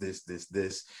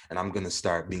 and I'm going to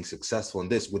start being successful in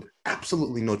this, with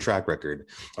absolutely no track record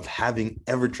of having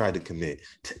ever tried to commit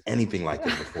to anything like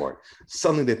this before.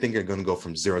 Suddenly they think they're going to go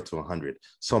from 0 to 100.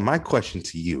 So my question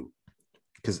to you,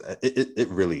 because it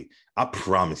really, I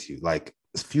promise you, like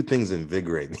a few things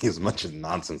invigorate me as much as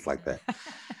nonsense like that.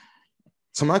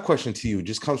 So my question to you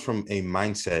just comes from a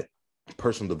mindset,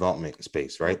 personal development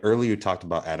space, right? Earlier you talked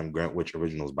about Adam Grant, which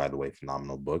Originals, by the way,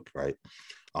 phenomenal book, right?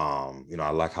 I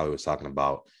like how he was talking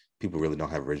about people really don't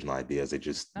have original ideas, they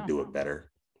just do it better.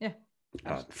 Yeah.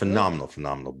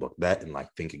 Phenomenal book. That and like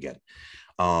Think Again.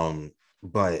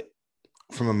 But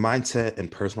from a mindset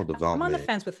and personal development, I'm on the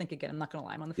fence with Think Again. I'm not gonna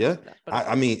lie, I'm on the fence with that. But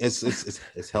I mean,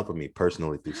 it's helping me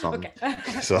personally through something.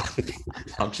 Okay. So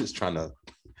I'm just trying to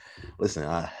listen.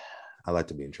 I like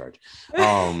to be in charge.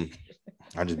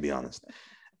 I'll just be honest.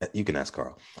 You can ask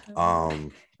Carl.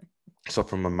 So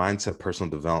from a mindset, personal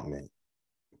development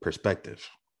perspective,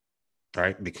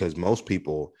 right? Because most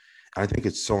people, I think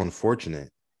it's so unfortunate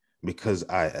because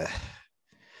a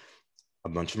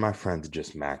bunch of my friends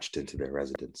just matched into their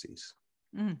residencies.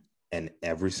 Mm. And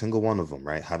every single one of them,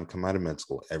 right, having come out of med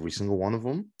school, every single one of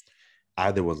them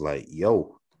either was like,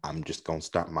 yo, I'm just going to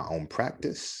start my own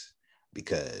practice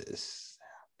because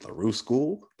LaRue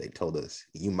School, they told us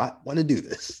you might want to do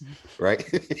this, right?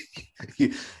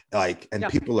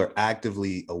 People are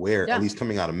actively aware, at least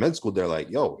coming out of med school, they're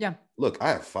like, yo, look, I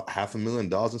have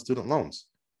 $500,000 in student loans.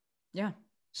 Yeah.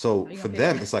 So for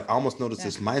them, it's like I almost noticed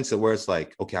this mindset where it's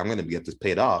like, okay, I'm going to get this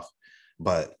paid off,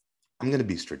 but I'm going to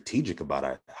be strategic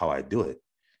about how I do it.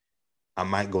 I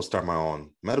might go start my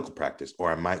own medical practice,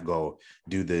 or I might go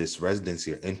do this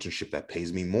residency or internship that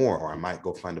pays me more, or I might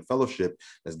go find a fellowship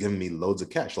that's giving me loads of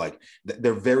cash. Like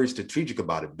they're very strategic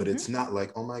about it, but it's not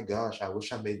like, oh my gosh, I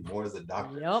wish I made more as a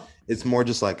doctor. Yep. It's more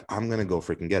just like, I'm going to go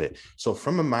freaking get it. So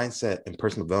from a mindset and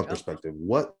personal development perspective,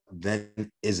 what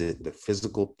then is it the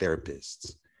physical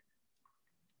therapists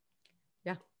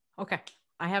Okay.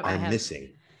 are missing?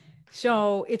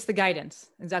 So it's the guidance,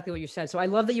 exactly what you said. So I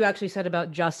love that you actually said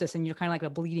about justice and you're kind of like a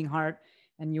bleeding heart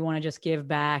and you want to just give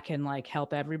back and like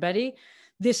help everybody.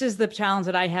 This is the challenge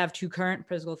that I have to current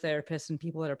physical therapists and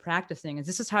people that are practicing is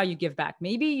this is how you give back.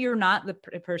 Maybe you're not the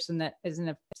person that is in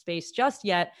a space just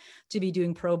yet to be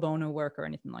doing pro bono work or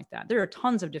anything like that. There are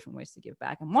tons of different ways to give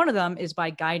back. And one of them is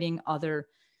by guiding other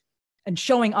and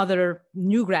showing other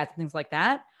new grads and things like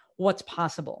that what's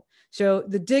possible. So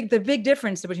the big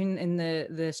difference between in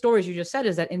the stories you just said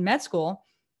is that in med school,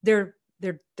 their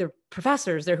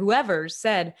professors, their whoever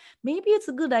said, maybe it's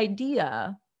a good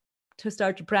idea to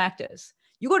start to practice.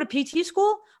 You go to PT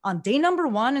school on day number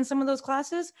 1 in some of those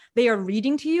classes, they are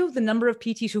reading to you the number of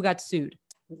PTs who got sued.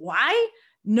 Why?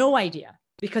 No idea.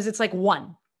 Because it's like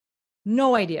 1.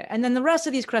 No idea. And then the rest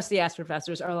of these crusty ass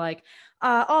professors are like,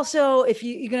 also, if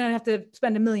you're going to have to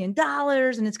spend $1 million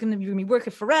and it's going to be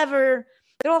working forever.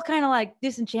 They're all kind of like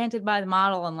disenchanted by the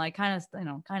model and like kind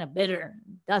of bitter,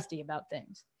 and dusty about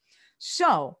things.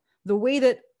 So the way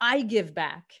that I give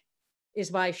back is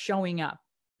by showing up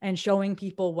and showing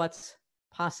people what's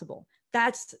possible.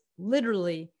 That's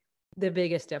literally the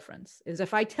biggest difference is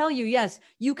if I tell you, yes,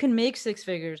 you can make 6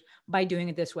 figures by doing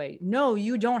it this way. No,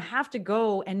 you don't have to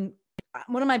go. And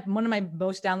one of my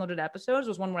most downloaded episodes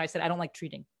was one where I said, I don't like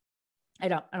treating. I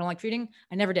don't like treating.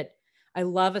 I never did. I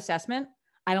love assessment.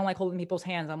 I don't like holding people's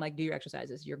hands. I'm like, do your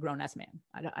exercises. You're a grown ass man.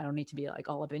 I don't need to be like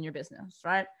all up in your business.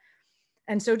 Right.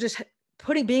 And so just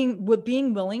being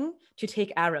willing to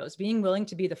take arrows, being willing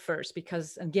to be the first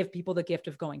and give people the gift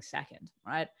of going second.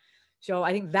 Right. So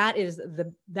I think that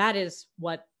is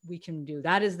what we can do.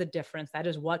 That is the difference. That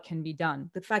is what can be done.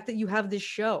 The fact that you have this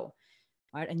show,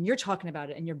 right, and you're talking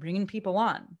about it and you're bringing people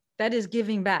on, that is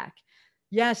giving back.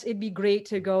 Yes, it'd be great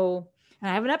to go. And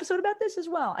I have an episode about this as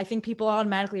well. I think people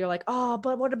automatically are like, oh,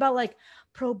 but what about like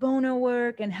pro bono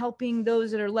work and helping those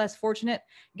that are less fortunate?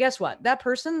 Guess what? That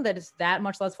person that is that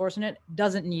much less fortunate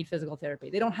doesn't need physical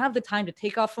therapy. They don't have the time to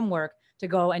take off from work to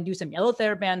go and do some yellow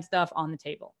TheraBand stuff on the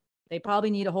table. They probably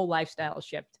need a whole lifestyle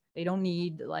shift. They don't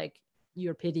need like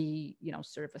your pity,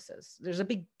 services. There's a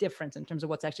big difference in terms of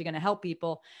what's actually going to help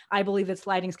people. I believe that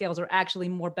sliding scales are actually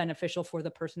more beneficial for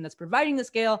the person that's providing the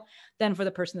scale than for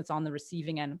the person that's on the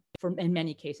receiving end. In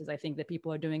many cases, I think that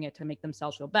people are doing it to make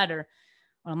themselves feel better.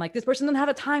 I'm like, this person doesn't have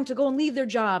a time to go and leave their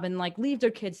job and like leave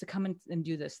their kids to come and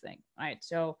do this thing. All right.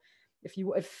 So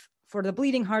if for the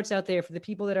bleeding hearts out there, for the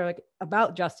people that are like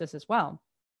about justice as well,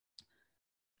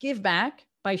 give back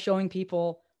by showing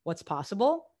people what's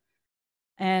possible.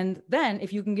 And then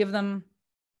if you can give them,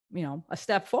 a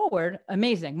step forward,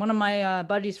 amazing. One of my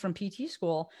buddies from PT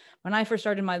school, when I first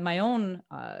started my own,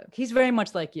 he's very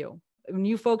much like you.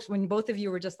 When both of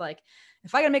you were just like,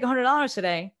 if I got to make $100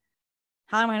 today,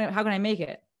 how can I make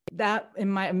it?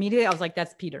 Immediately, I was like,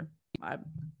 that's Peter.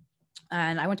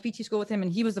 And I went to PT school with him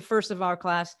and he was the first of our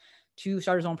class to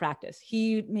start his own practice.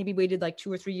 He maybe waited like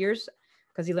 2 or 3 years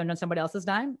because he learned on somebody else's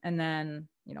dime and then,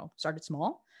 started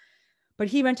small. But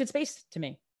he rented space to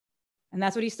me. And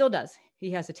that's what he still does.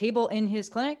 He has a table in his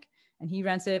clinic and he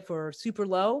rents it for super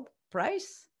low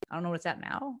price. I don't know what it's at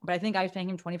now, but I think I was paying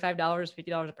him $25,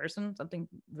 $50 a person, something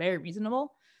very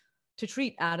reasonable to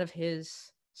treat out of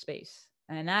his space.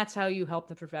 And that's how you help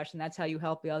the profession. That's how you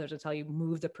help the others. That's how you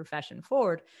move the profession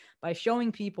forward by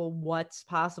showing people what's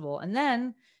possible and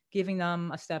then giving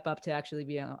them a step up to actually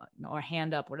be or a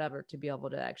hand up, whatever, to be able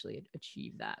to actually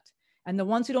achieve that. And the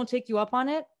ones who don't take you up on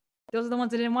it, those are the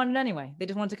ones that didn't want it anyway. They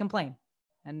just wanted to complain.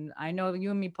 And I know you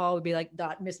and me, Paul, would be like,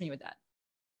 miss me with that.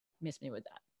 Miss me with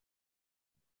that.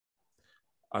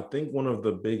 I think one of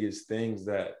the biggest things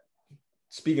that,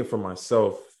 speaking for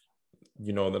myself,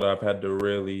 that I've had to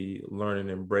really learn and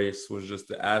embrace was just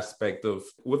the aspect of,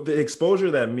 with the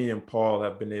exposure that me and Paul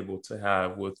have been able to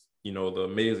have with, the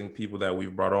amazing people that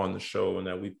we've brought on the show and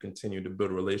that we've continued to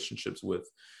build relationships with.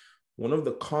 One of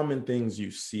the common things you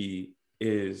see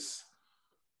is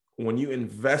when you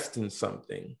invest in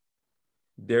something,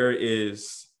 there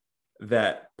is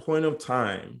that point of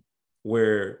time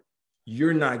where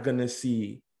you're not going to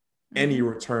see any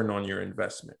return on your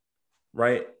investment,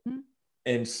 right? Mm-hmm.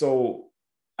 And so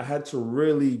I had to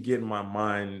really get my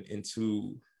mind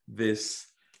into this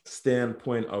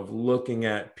standpoint of looking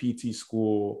at PT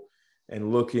school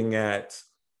and looking at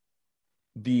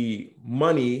the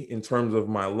money in terms of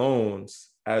my loans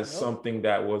as something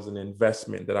that was an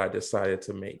investment that I decided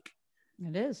to make.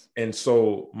 It is. And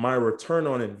so my return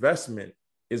on investment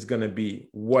is going to be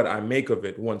what I make of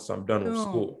it once I'm done with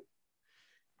school.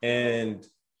 And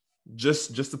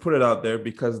just to put it out there,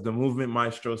 because the Movement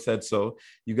Maestro said so,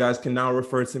 you guys can now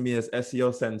refer to me as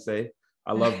SEO Sensei.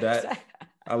 I love that.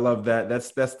 I love that.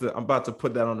 I'm about to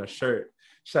put that on a shirt.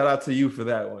 Shout out to you for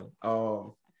that one.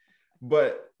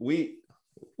 But we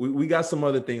got some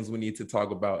other things we need to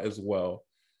talk about as well.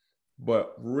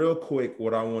 But real quick,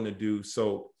 what I want to do,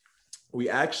 so we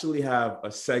actually have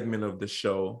a segment of the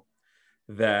show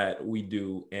that we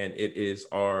do, and it is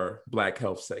our Black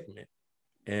Health segment.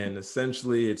 And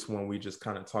essentially it's when we just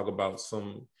kind of talk about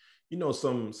some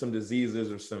diseases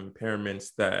or some impairments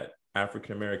that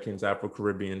African Americans,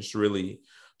 Afro-Caribbeans really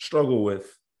struggle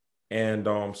with. And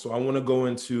so I want to go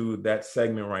into that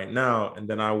segment right now, and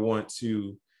then I want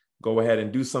to go ahead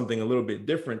and do something a little bit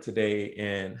different today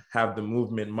and have the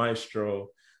movement maestro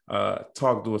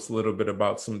talk to us a little bit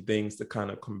about some things to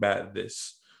kind of combat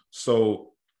this.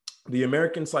 So the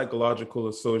American Psychological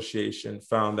Association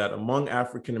found that among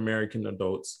African American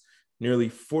adults, nearly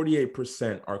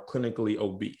 48% are clinically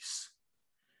obese,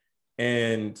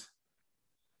 and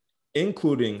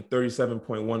including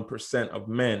 37.1% of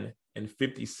men and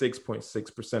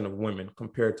 56.6% of women,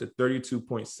 compared to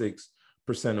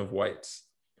 32.6% of whites.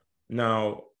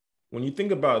 Now, when you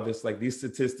think about this, like these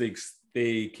statistics,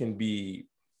 they can be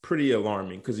pretty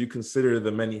alarming because you consider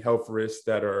the many health risks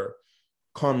that are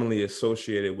commonly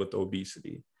associated with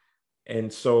obesity.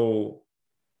 And so,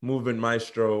 Movement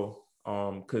Maestro,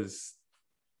 because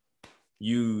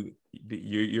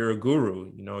you're a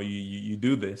guru, you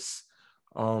do this.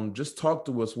 Just talk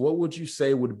to us. What would you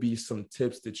say would be some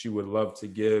tips that you would love to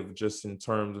give just in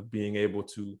terms of being able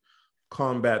to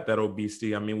combat that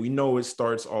obesity? I mean, we know it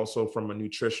starts also from a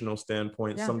nutritional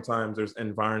standpoint. Yeah. Sometimes there's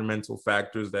environmental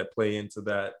factors that play into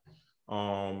that,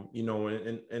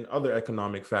 and other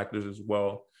economic factors as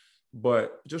well.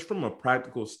 But just from a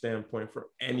practical standpoint for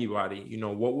anybody,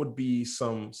 what would be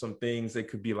some things that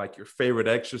could be like your favorite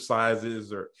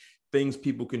exercises or things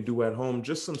people can do at home,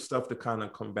 just some stuff to kind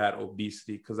of combat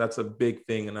obesity, because that's a big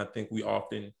thing. And I think we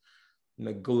often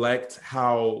neglect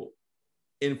how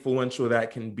influential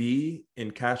that can be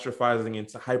in catastrophizing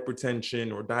into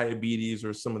hypertension or diabetes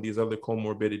or some of these other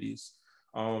comorbidities.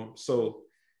 So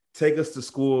take us to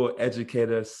school, educate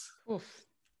us. Oof.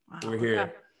 Wow. We're here.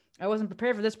 Okay. I wasn't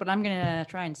prepared for this, but I'm going to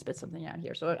try and spit something out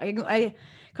here. So I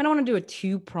kind of want to do a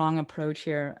two-prong approach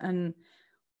here. And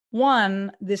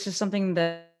one, this is something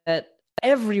that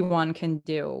everyone can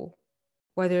do,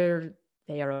 whether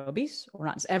they are obese or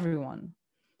not. It's everyone.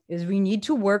 Is we need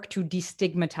to work to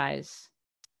destigmatize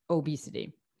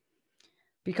obesity.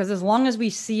 Because as long as we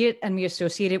see it and we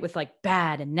associate it with like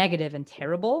bad and negative and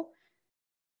terrible,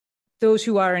 those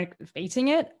who are facing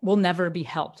it will never be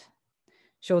helped.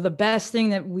 So the best thing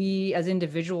that we as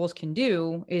individuals can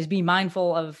do is be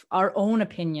mindful of our own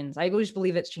opinions. I always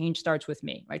believe that change starts with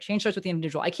me, right? Change starts with the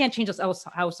individual. I can't change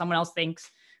how someone else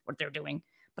thinks what they're doing,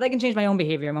 but I can change my own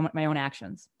behavior, my own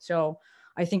actions. So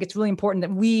I think it's really important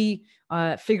that we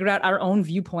figure out our own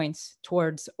viewpoints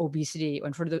towards obesity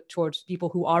and towards people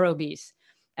who are obese.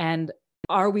 And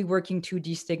are we working to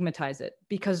destigmatize it?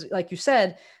 Because like you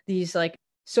said, these like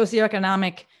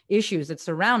socioeconomic issues that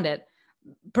surround it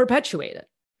perpetuate it.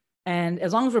 And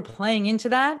as long as we're playing into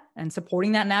that and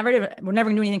supporting that narrative, we're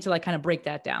never gonna do anything to like kind of break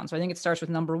that down. So I think it starts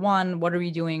with number one, what are we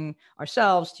doing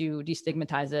ourselves to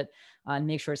destigmatize it and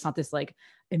make sure it's not this like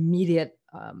immediate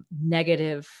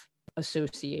negative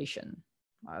association.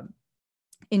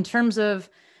 In terms of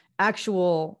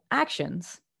actual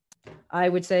actions, I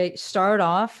would say start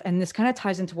off, and this kind of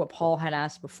ties into what Paul had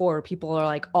asked before. People are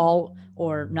like all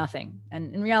or nothing.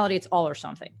 And in reality, it's all or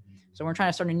something. So we're trying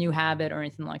to start a new habit or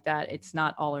anything like that. It's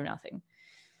not all or nothing.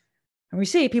 And we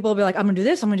see people will be like, I'm going to do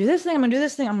this. I'm going to do this thing. I'm going to do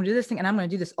this thing. I'm going to do this thing. And I'm going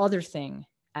to do this other thing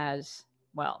as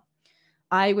well.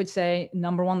 I would say,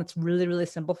 number one, let's really, really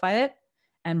simplify it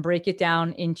and break it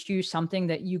down into something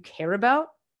that you care about,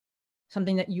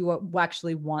 something that you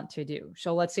actually want to do.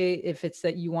 So let's say if it's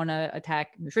that you want to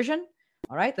attack nutrition,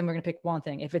 all right, then we're going to pick one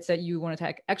thing. If it's that you want to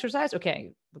attack exercise,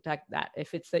 okay, we'll attack that.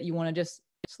 If it's that you want to just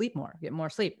sleep more, get more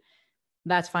sleep,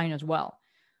 that's fine as well.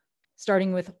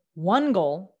 Starting with one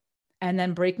goal and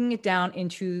then breaking it down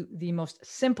into the most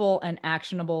simple and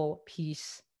actionable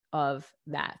piece of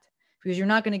that. Because you're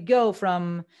not going to go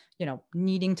from,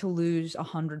 needing to lose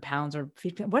 100 pounds or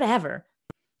 50, whatever,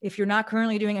 if you're not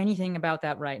currently doing anything about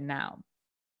that right now.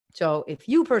 So if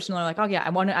you personally are like, oh yeah, I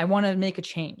want to make a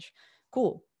change.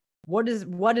 Cool. What is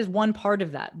one part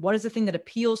of that? What is the thing that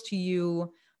appeals to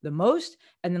you the most?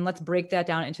 And then let's break that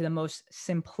down into the most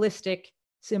simplistic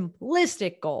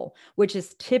goal, which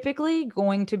is typically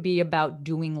going to be about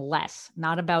doing less,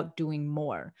 not about doing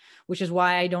more, which is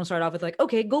why I don't start off with like,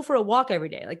 okay, go for a walk every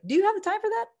day. Like, do you have the time for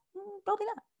that? Probably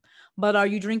not. But are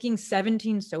you drinking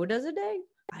 17 sodas a day?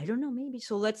 I don't know, maybe.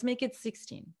 So let's make it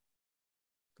 16.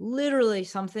 Literally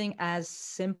something as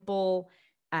simple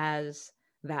as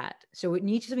that. So it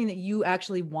needs to be something that you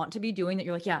actually want to be doing, that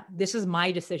you're like, yeah, this is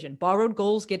my decision. Borrowed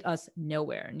goals get us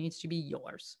nowhere. It needs to be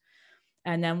yours.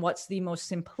 And then what's the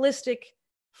most simplistic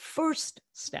first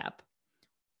step?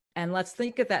 And let's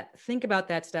think about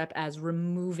that step as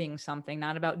removing something,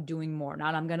 not about doing more.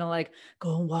 Not I'm gonna like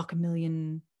go and walk a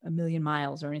million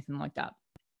miles or anything like that.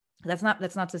 That's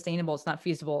not sustainable. It's not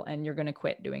feasible, and you're gonna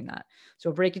quit doing that.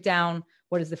 So break it down.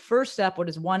 What is the first step? What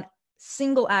is one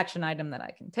single action item that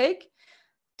I can take?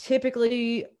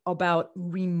 Typically about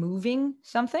removing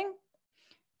something,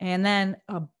 and then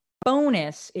a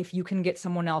bonus if you can get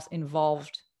someone else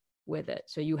involved with it,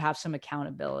 so you have some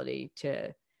accountability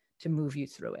to move you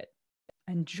through it.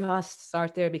 And just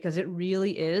start there, because it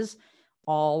really is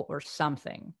all or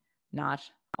something, not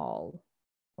all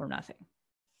or nothing.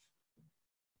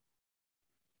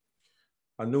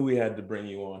 I knew we had to bring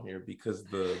you on here because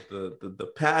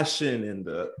the passion and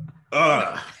the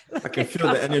I can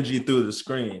feel the energy through the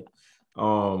screen.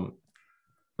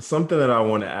 Something that I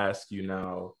want to ask you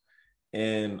now,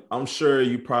 and I'm sure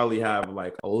you probably have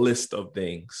like a list of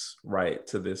things, right,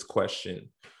 to this question,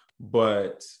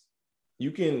 but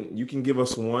you can give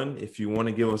us one. If you want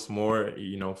to give us more,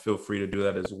 feel free to do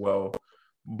that as well.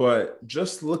 But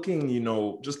just looking,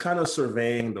 just kind of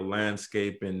surveying the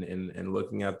landscape and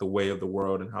looking at the way of the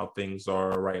world and how things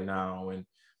are right now and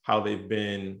how they've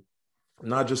been,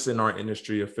 not just in our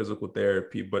industry of physical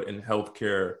therapy, but in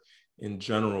healthcare in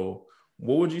general.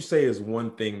 What would you say is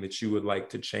one thing that you would like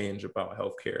to change about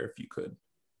healthcare if you could?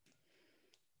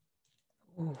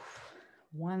 Oof.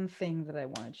 One thing that I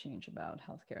want to change about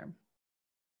healthcare.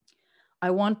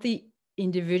 I want the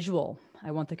individual,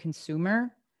 I want the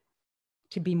consumer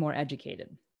to be more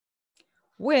educated,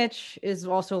 which is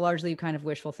also largely kind of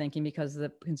wishful thinking, because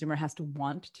the consumer has to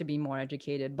want to be more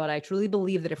educated. But I truly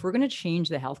believe that if we're going to change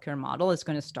the healthcare model, it's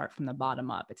going to start from the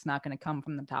bottom up. It's not going to come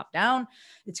from the top down.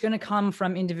 It's going to come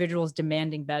from individuals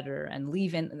demanding better and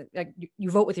leaving. Like, you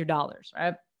vote with your dollars,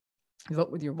 right? You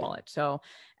vote with your wallet. So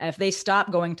if they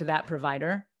stop going to that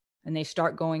provider and they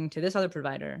start going to this other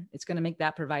provider, it's going to make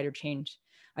that provider change.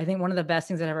 I think one of the best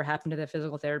things that ever happened to the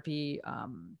physical therapy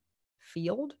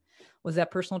field was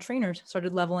that personal trainers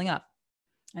started leveling up.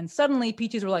 And suddenly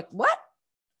PTs were like, what?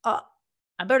 I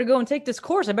better go and take this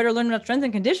course. I better learn about strength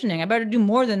and conditioning. I better do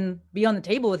more than be on the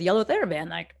table with yellow TheraBand.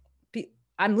 Like,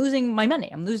 I'm losing my money.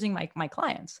 I'm losing my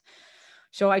clients.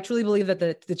 So I truly believe that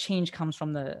the change comes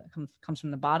from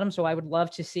the bottom. So I would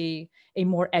love to see a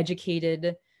more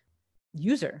educated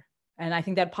user. And I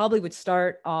think that probably would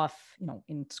start off,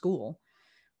 in school,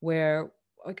 where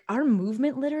like our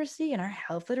movement literacy and our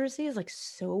health literacy is like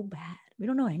so bad. We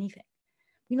don't know anything.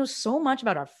 We know so much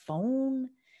about our phone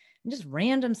and just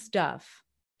random stuff.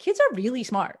 Kids are really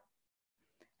smart.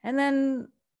 And then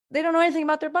they don't know anything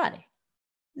about their body.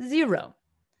 Zero.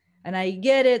 And I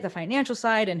get it, the financial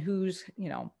side and whose,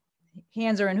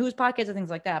 hands are in whose pockets and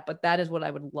things like that. But that is what I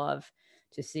would love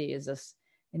to see, is this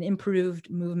an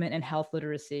improved movement and health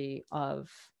literacy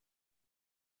of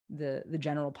the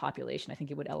general population. I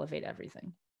think it would elevate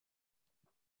everything.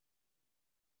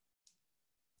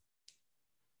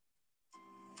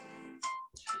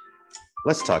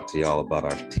 Let's talk to y'all about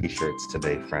our t-shirts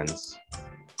today, friends.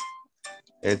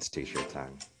 It's t-shirt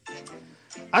time.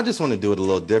 I just want to do it a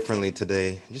little differently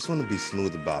today. I just want to be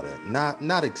smooth about it.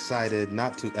 Not excited,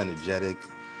 not too energetic.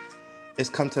 It's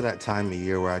come to that time of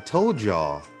year where I told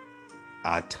y'all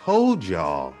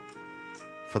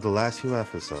for the last few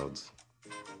episodes,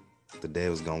 the day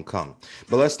was going to come.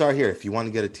 But let's start here. If you want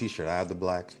to get a t-shirt, I have the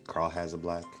black. Carl has the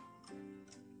black.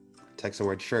 Text the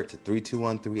word shirt to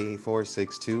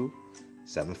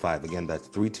 321-384-6275. Again, that's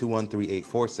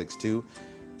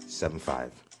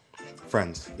 321-384-6275.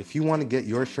 Friends, if you want to get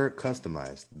your shirt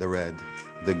customized, the red,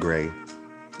 the gray,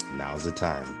 now's the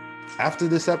time. After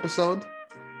this episode,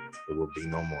 it will be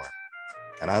no more.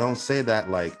 And I don't say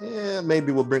that like,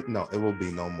 maybe we'll bring, no, it will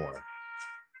be no more.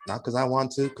 Not because I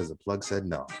want to, because the plug said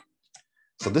no.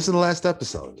 So this is the last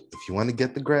episode. If you want to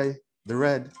get the gray, the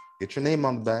red, get your name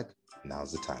on the back,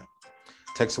 now's the time.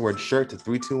 Text the word shirt to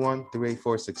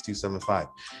 321-384-6275.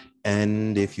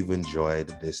 And if you've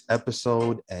enjoyed this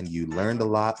episode and you learned a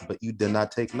lot, but you did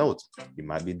not take notes, you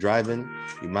might be driving,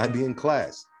 you might be in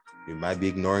class, you might be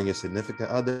ignoring your significant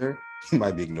other, you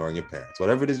might be ignoring your parents.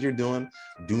 Whatever it is you're doing,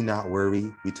 do not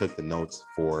worry. We took the notes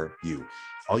for you.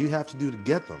 All you have to do to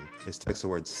get them is text the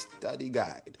word study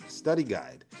guide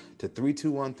to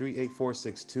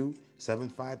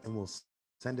 321-384-6275, and we'll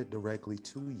send it directly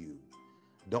to you.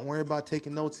 Don't worry about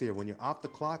taking notes here. When you're off the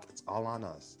clock, it's all on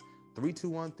us.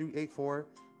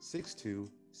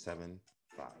 321-384-6275.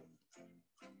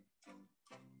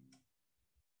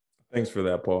 Thanks for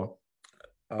that, Paul.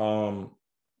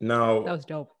 Now That was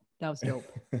dope. That was dope.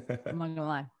 I'm not gonna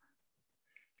lie.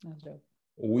 That was dope.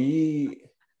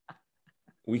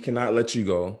 we cannot let you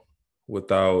go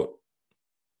without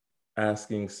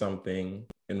asking something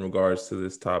in regards to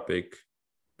this topic,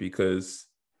 because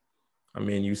I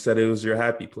mean, you said it was your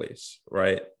happy place,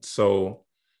 right? So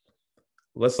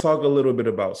let's talk a little bit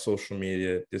about social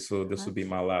media. This will be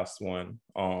my last one.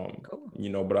 Cool. You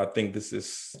know, but I think this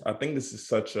is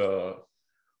such a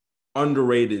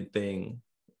underrated thing,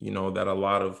 you know, that a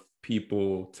lot of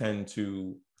people tend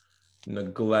to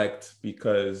neglect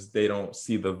because they don't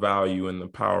see the value and the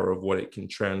power of what it can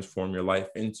transform your life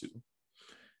into.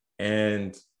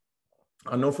 And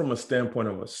I know from a standpoint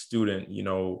of a student, you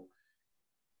know,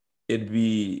 it'd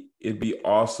be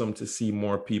awesome to see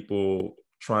more people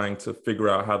trying to figure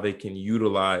out how they can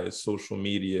utilize social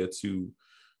media to,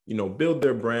 you know, build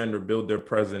their brand or build their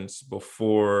presence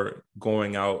before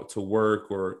going out to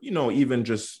work, or, you know, even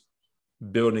just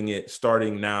building it,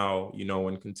 starting now, you know,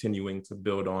 and continuing to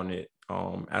build on it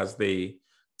as they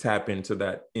tap into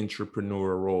that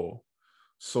entrepreneur role.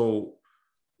 So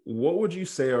what would you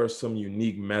say are some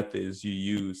unique methods you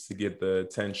use to get the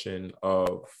attention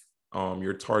of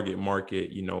your target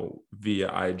market, you know, via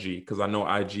IG? Because I know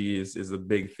IG is a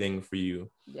big thing for you.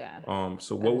 Yeah.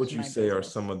 So what would you say are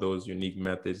some of those unique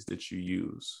methods that you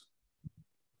use?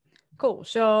 Cool.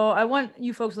 So I want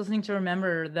you folks listening to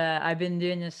remember that I've been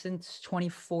doing this since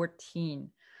 2014.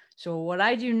 So what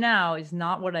I do now is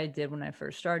not what I did when I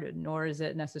first started, nor is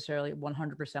it necessarily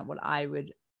 100%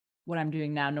 what I'm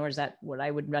doing now, nor is that what I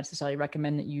would necessarily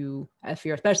recommend that you,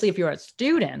 especially if you're a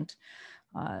student,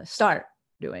 start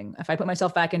doing. If I put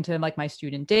myself back into like my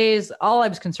student days, all I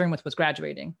was concerned with was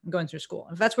graduating and going through school.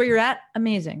 If that's where you're at,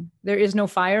 amazing. There is no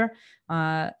fire.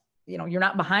 You know, you're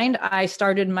not behind. I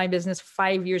started my business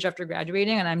 5 years after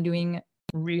graduating, and I'm doing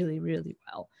really, really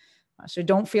well. So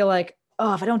don't feel like,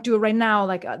 oh, if I don't do it right now,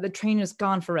 like the train is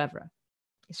gone forever.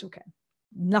 It's okay.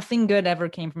 Nothing good ever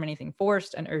came from anything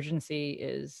forced, and urgency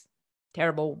is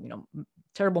terrible, you know,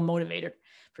 terrible motivator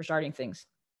for starting things.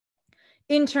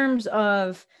 In terms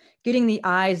of getting the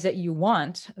eyes that you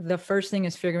want, the first thing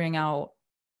is figuring out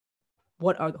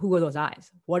who are those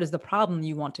eyes? What is the problem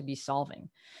you want to be solving?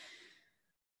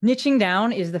 Niching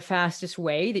down is one of the fastest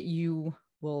ways that you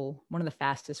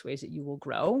will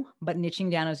grow, but niching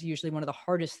down is usually one of the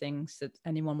hardest things that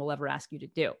anyone will ever ask you to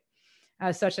do.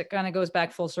 As such, it kind of goes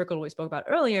back full circle to what we spoke about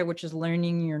earlier, which is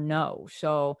learning your no.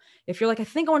 So if you're like, I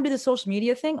think I want to do the social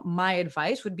media thing, my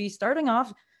advice would be, starting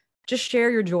off, just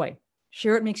share your joy.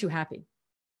 Share what makes you happy,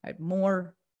 right?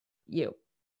 More you.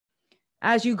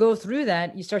 As you go through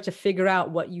that, you start to figure out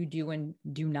what you do and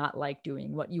do not like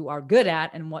doing, what you are good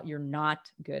at and what you're not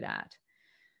good at.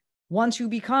 Once you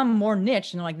become more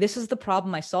niche and like, this is the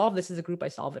problem I solve, this is the group I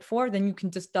solve it for, then you can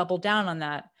just double down on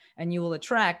that, and you will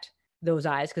attract those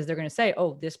eyes because they're going to say,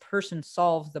 oh, this person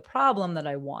solves the problem that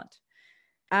I want.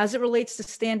 As it relates to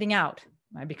standing out,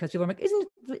 right? Because people are like,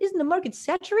 isn't the market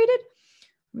saturated?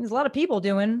 There's a lot of people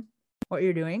doing what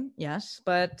you're doing, yes,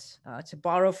 but to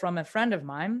borrow from a friend of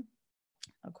mine,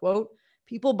 a quote,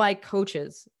 people buy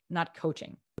coaches, not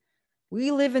coaching.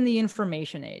 We live in the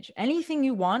information age. Anything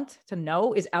you want to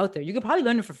know is out there. You could probably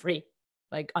learn it for free,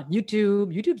 like on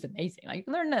YouTube. YouTube's amazing. Like you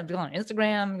can learn that on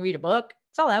Instagram, read a book.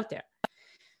 It's all out there.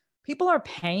 People are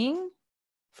paying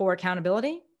for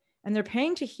accountability, and they're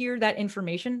paying to hear that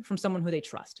information from someone who they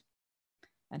trust.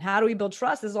 And how do we build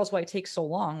trust? This is also why it takes so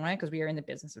long, right? Because we are in the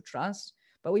business of trust.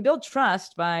 But we build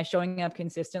trust by showing up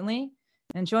consistently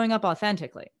and showing up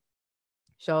authentically.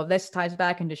 So this ties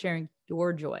back into sharing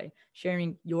your joy,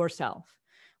 sharing yourself.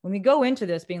 When we go into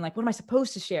this being like, what am I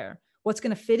supposed to share? What's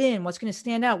going to fit in? What's going to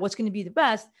stand out? What's going to be the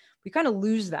best? We kind of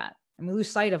lose that. And we lose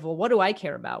sight of, well, what do I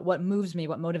care about? What moves me?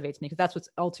 What motivates me? Because that's what's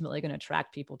ultimately going to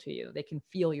attract people to you. They can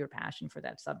feel your passion for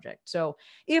that subject. So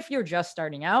if you're just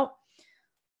starting out,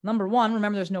 number one,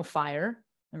 remember there's no fire.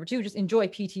 Number two, just enjoy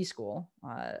PT school.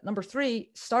 Number three,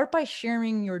 start by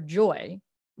sharing your joy.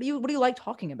 What do you like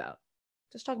talking about?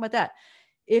 Just talk about that.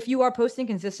 If you are posting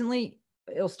consistently,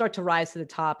 it'll start to rise to the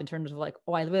top in terms of like,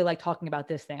 oh, I really like talking about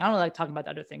this thing. I don't really like talking about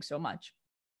the other thing so much.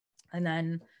 And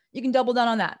then you can double down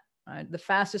on that.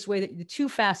 The two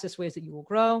fastest ways that you will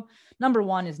grow. Number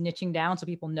one is niching down so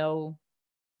people know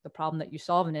the problem that you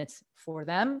solve and it's for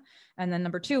them. And then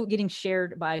number two, getting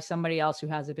shared by somebody else who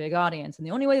has a big audience. And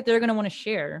the only way that they're going to want to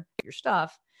share your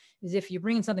stuff is if you're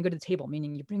bringing something good to the table,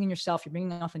 meaning you're bringing yourself, you're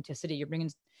bringing authenticity, you're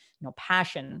bringing,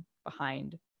 passion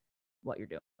behind what you're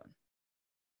doing.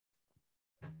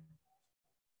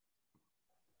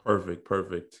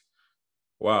 Perfect.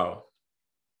 Wow.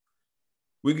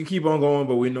 We could keep on going,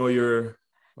 but we know you're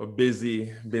a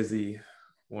busy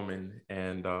woman.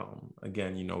 And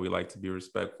again, you know, we like to be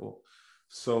respectful.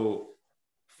 So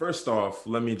first off,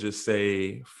 let me just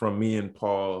say from me and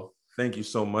Paul, thank you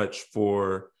so much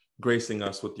for gracing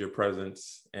us with your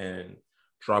presence and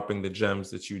dropping the gems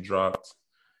that you dropped.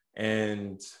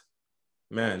 And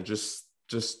man, just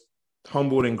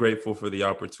humbled and grateful for the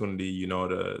opportunity, you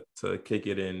know, to kick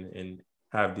it in and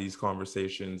have these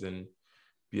conversations and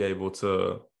be able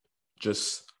to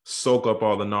just soak up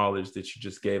all the knowledge that you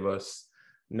just gave us.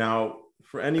 Now,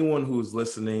 for anyone who's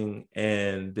listening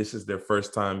and this is their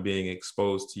first time being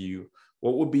exposed to you,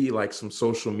 what would be like some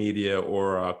social media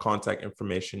or contact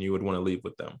information you would want to leave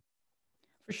with them?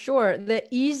 For sure. The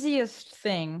easiest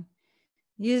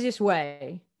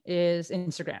way is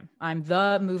Instagram. I'm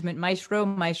the Movement Maestro.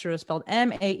 Maestro is spelled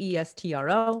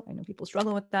Maestro. I know people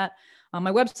struggle with that.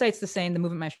 My website's the same,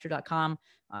 themovementmaestro.com.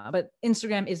 But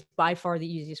Instagram is by far the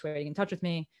easiest way to get in touch with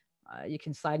me. You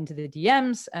can slide into the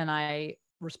DMs and I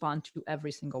respond to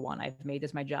every single one. I've made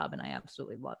this my job and I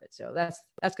absolutely love it. So that's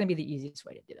going to be the easiest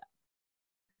way to do that.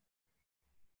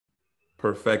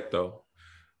 Perfecto.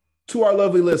 To our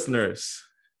lovely listeners,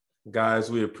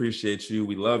 guys, we appreciate you.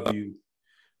 We love you.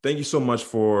 Thank you so much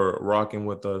for rocking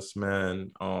with us,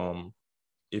 man.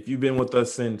 If you've been with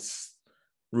us since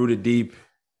Rooted Deep,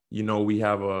 you know we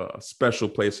have a special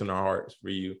place in our hearts for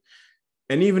you.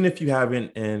 And even if you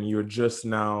haven't and you're just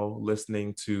now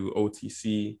listening to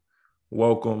OTC,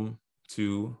 welcome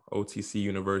to OTC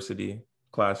University.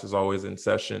 Class is always in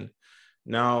session.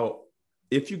 Now,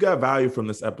 if you got value from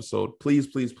this episode,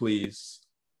 please,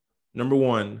 number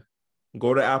one,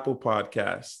 go to Apple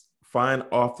Podcasts, find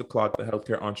Off the Clock, the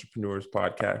Healthcare Entrepreneurs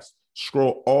Podcast,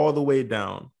 scroll all the way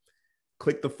down,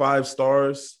 click the 5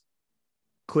 stars,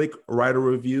 click write a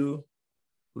review,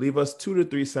 leave us 2 to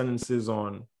 3 sentences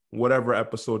on whatever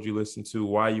episode you listened to,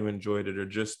 why you enjoyed it, or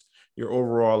just your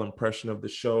overall impression of the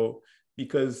show,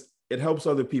 because it helps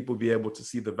other people be able to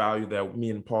see the value that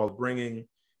me and Paul are bringing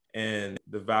and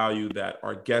the value that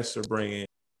our guests are bringing,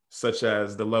 such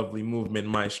as the lovely Movement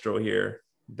Maestro here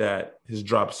that has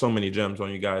dropped so many gems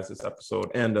on you guys this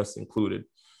episode, and us included.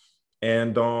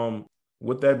 And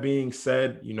with that being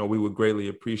said, you know, we would greatly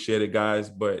appreciate it, guys,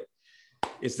 but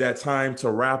it's that time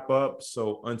to wrap up.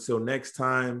 So until next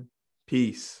time,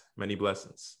 peace, many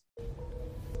blessings.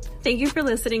 Thank you for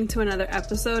listening to another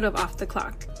episode of Off the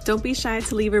Clock. Don't be shy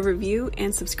to leave a review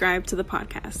and subscribe to the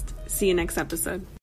podcast. See you next episode.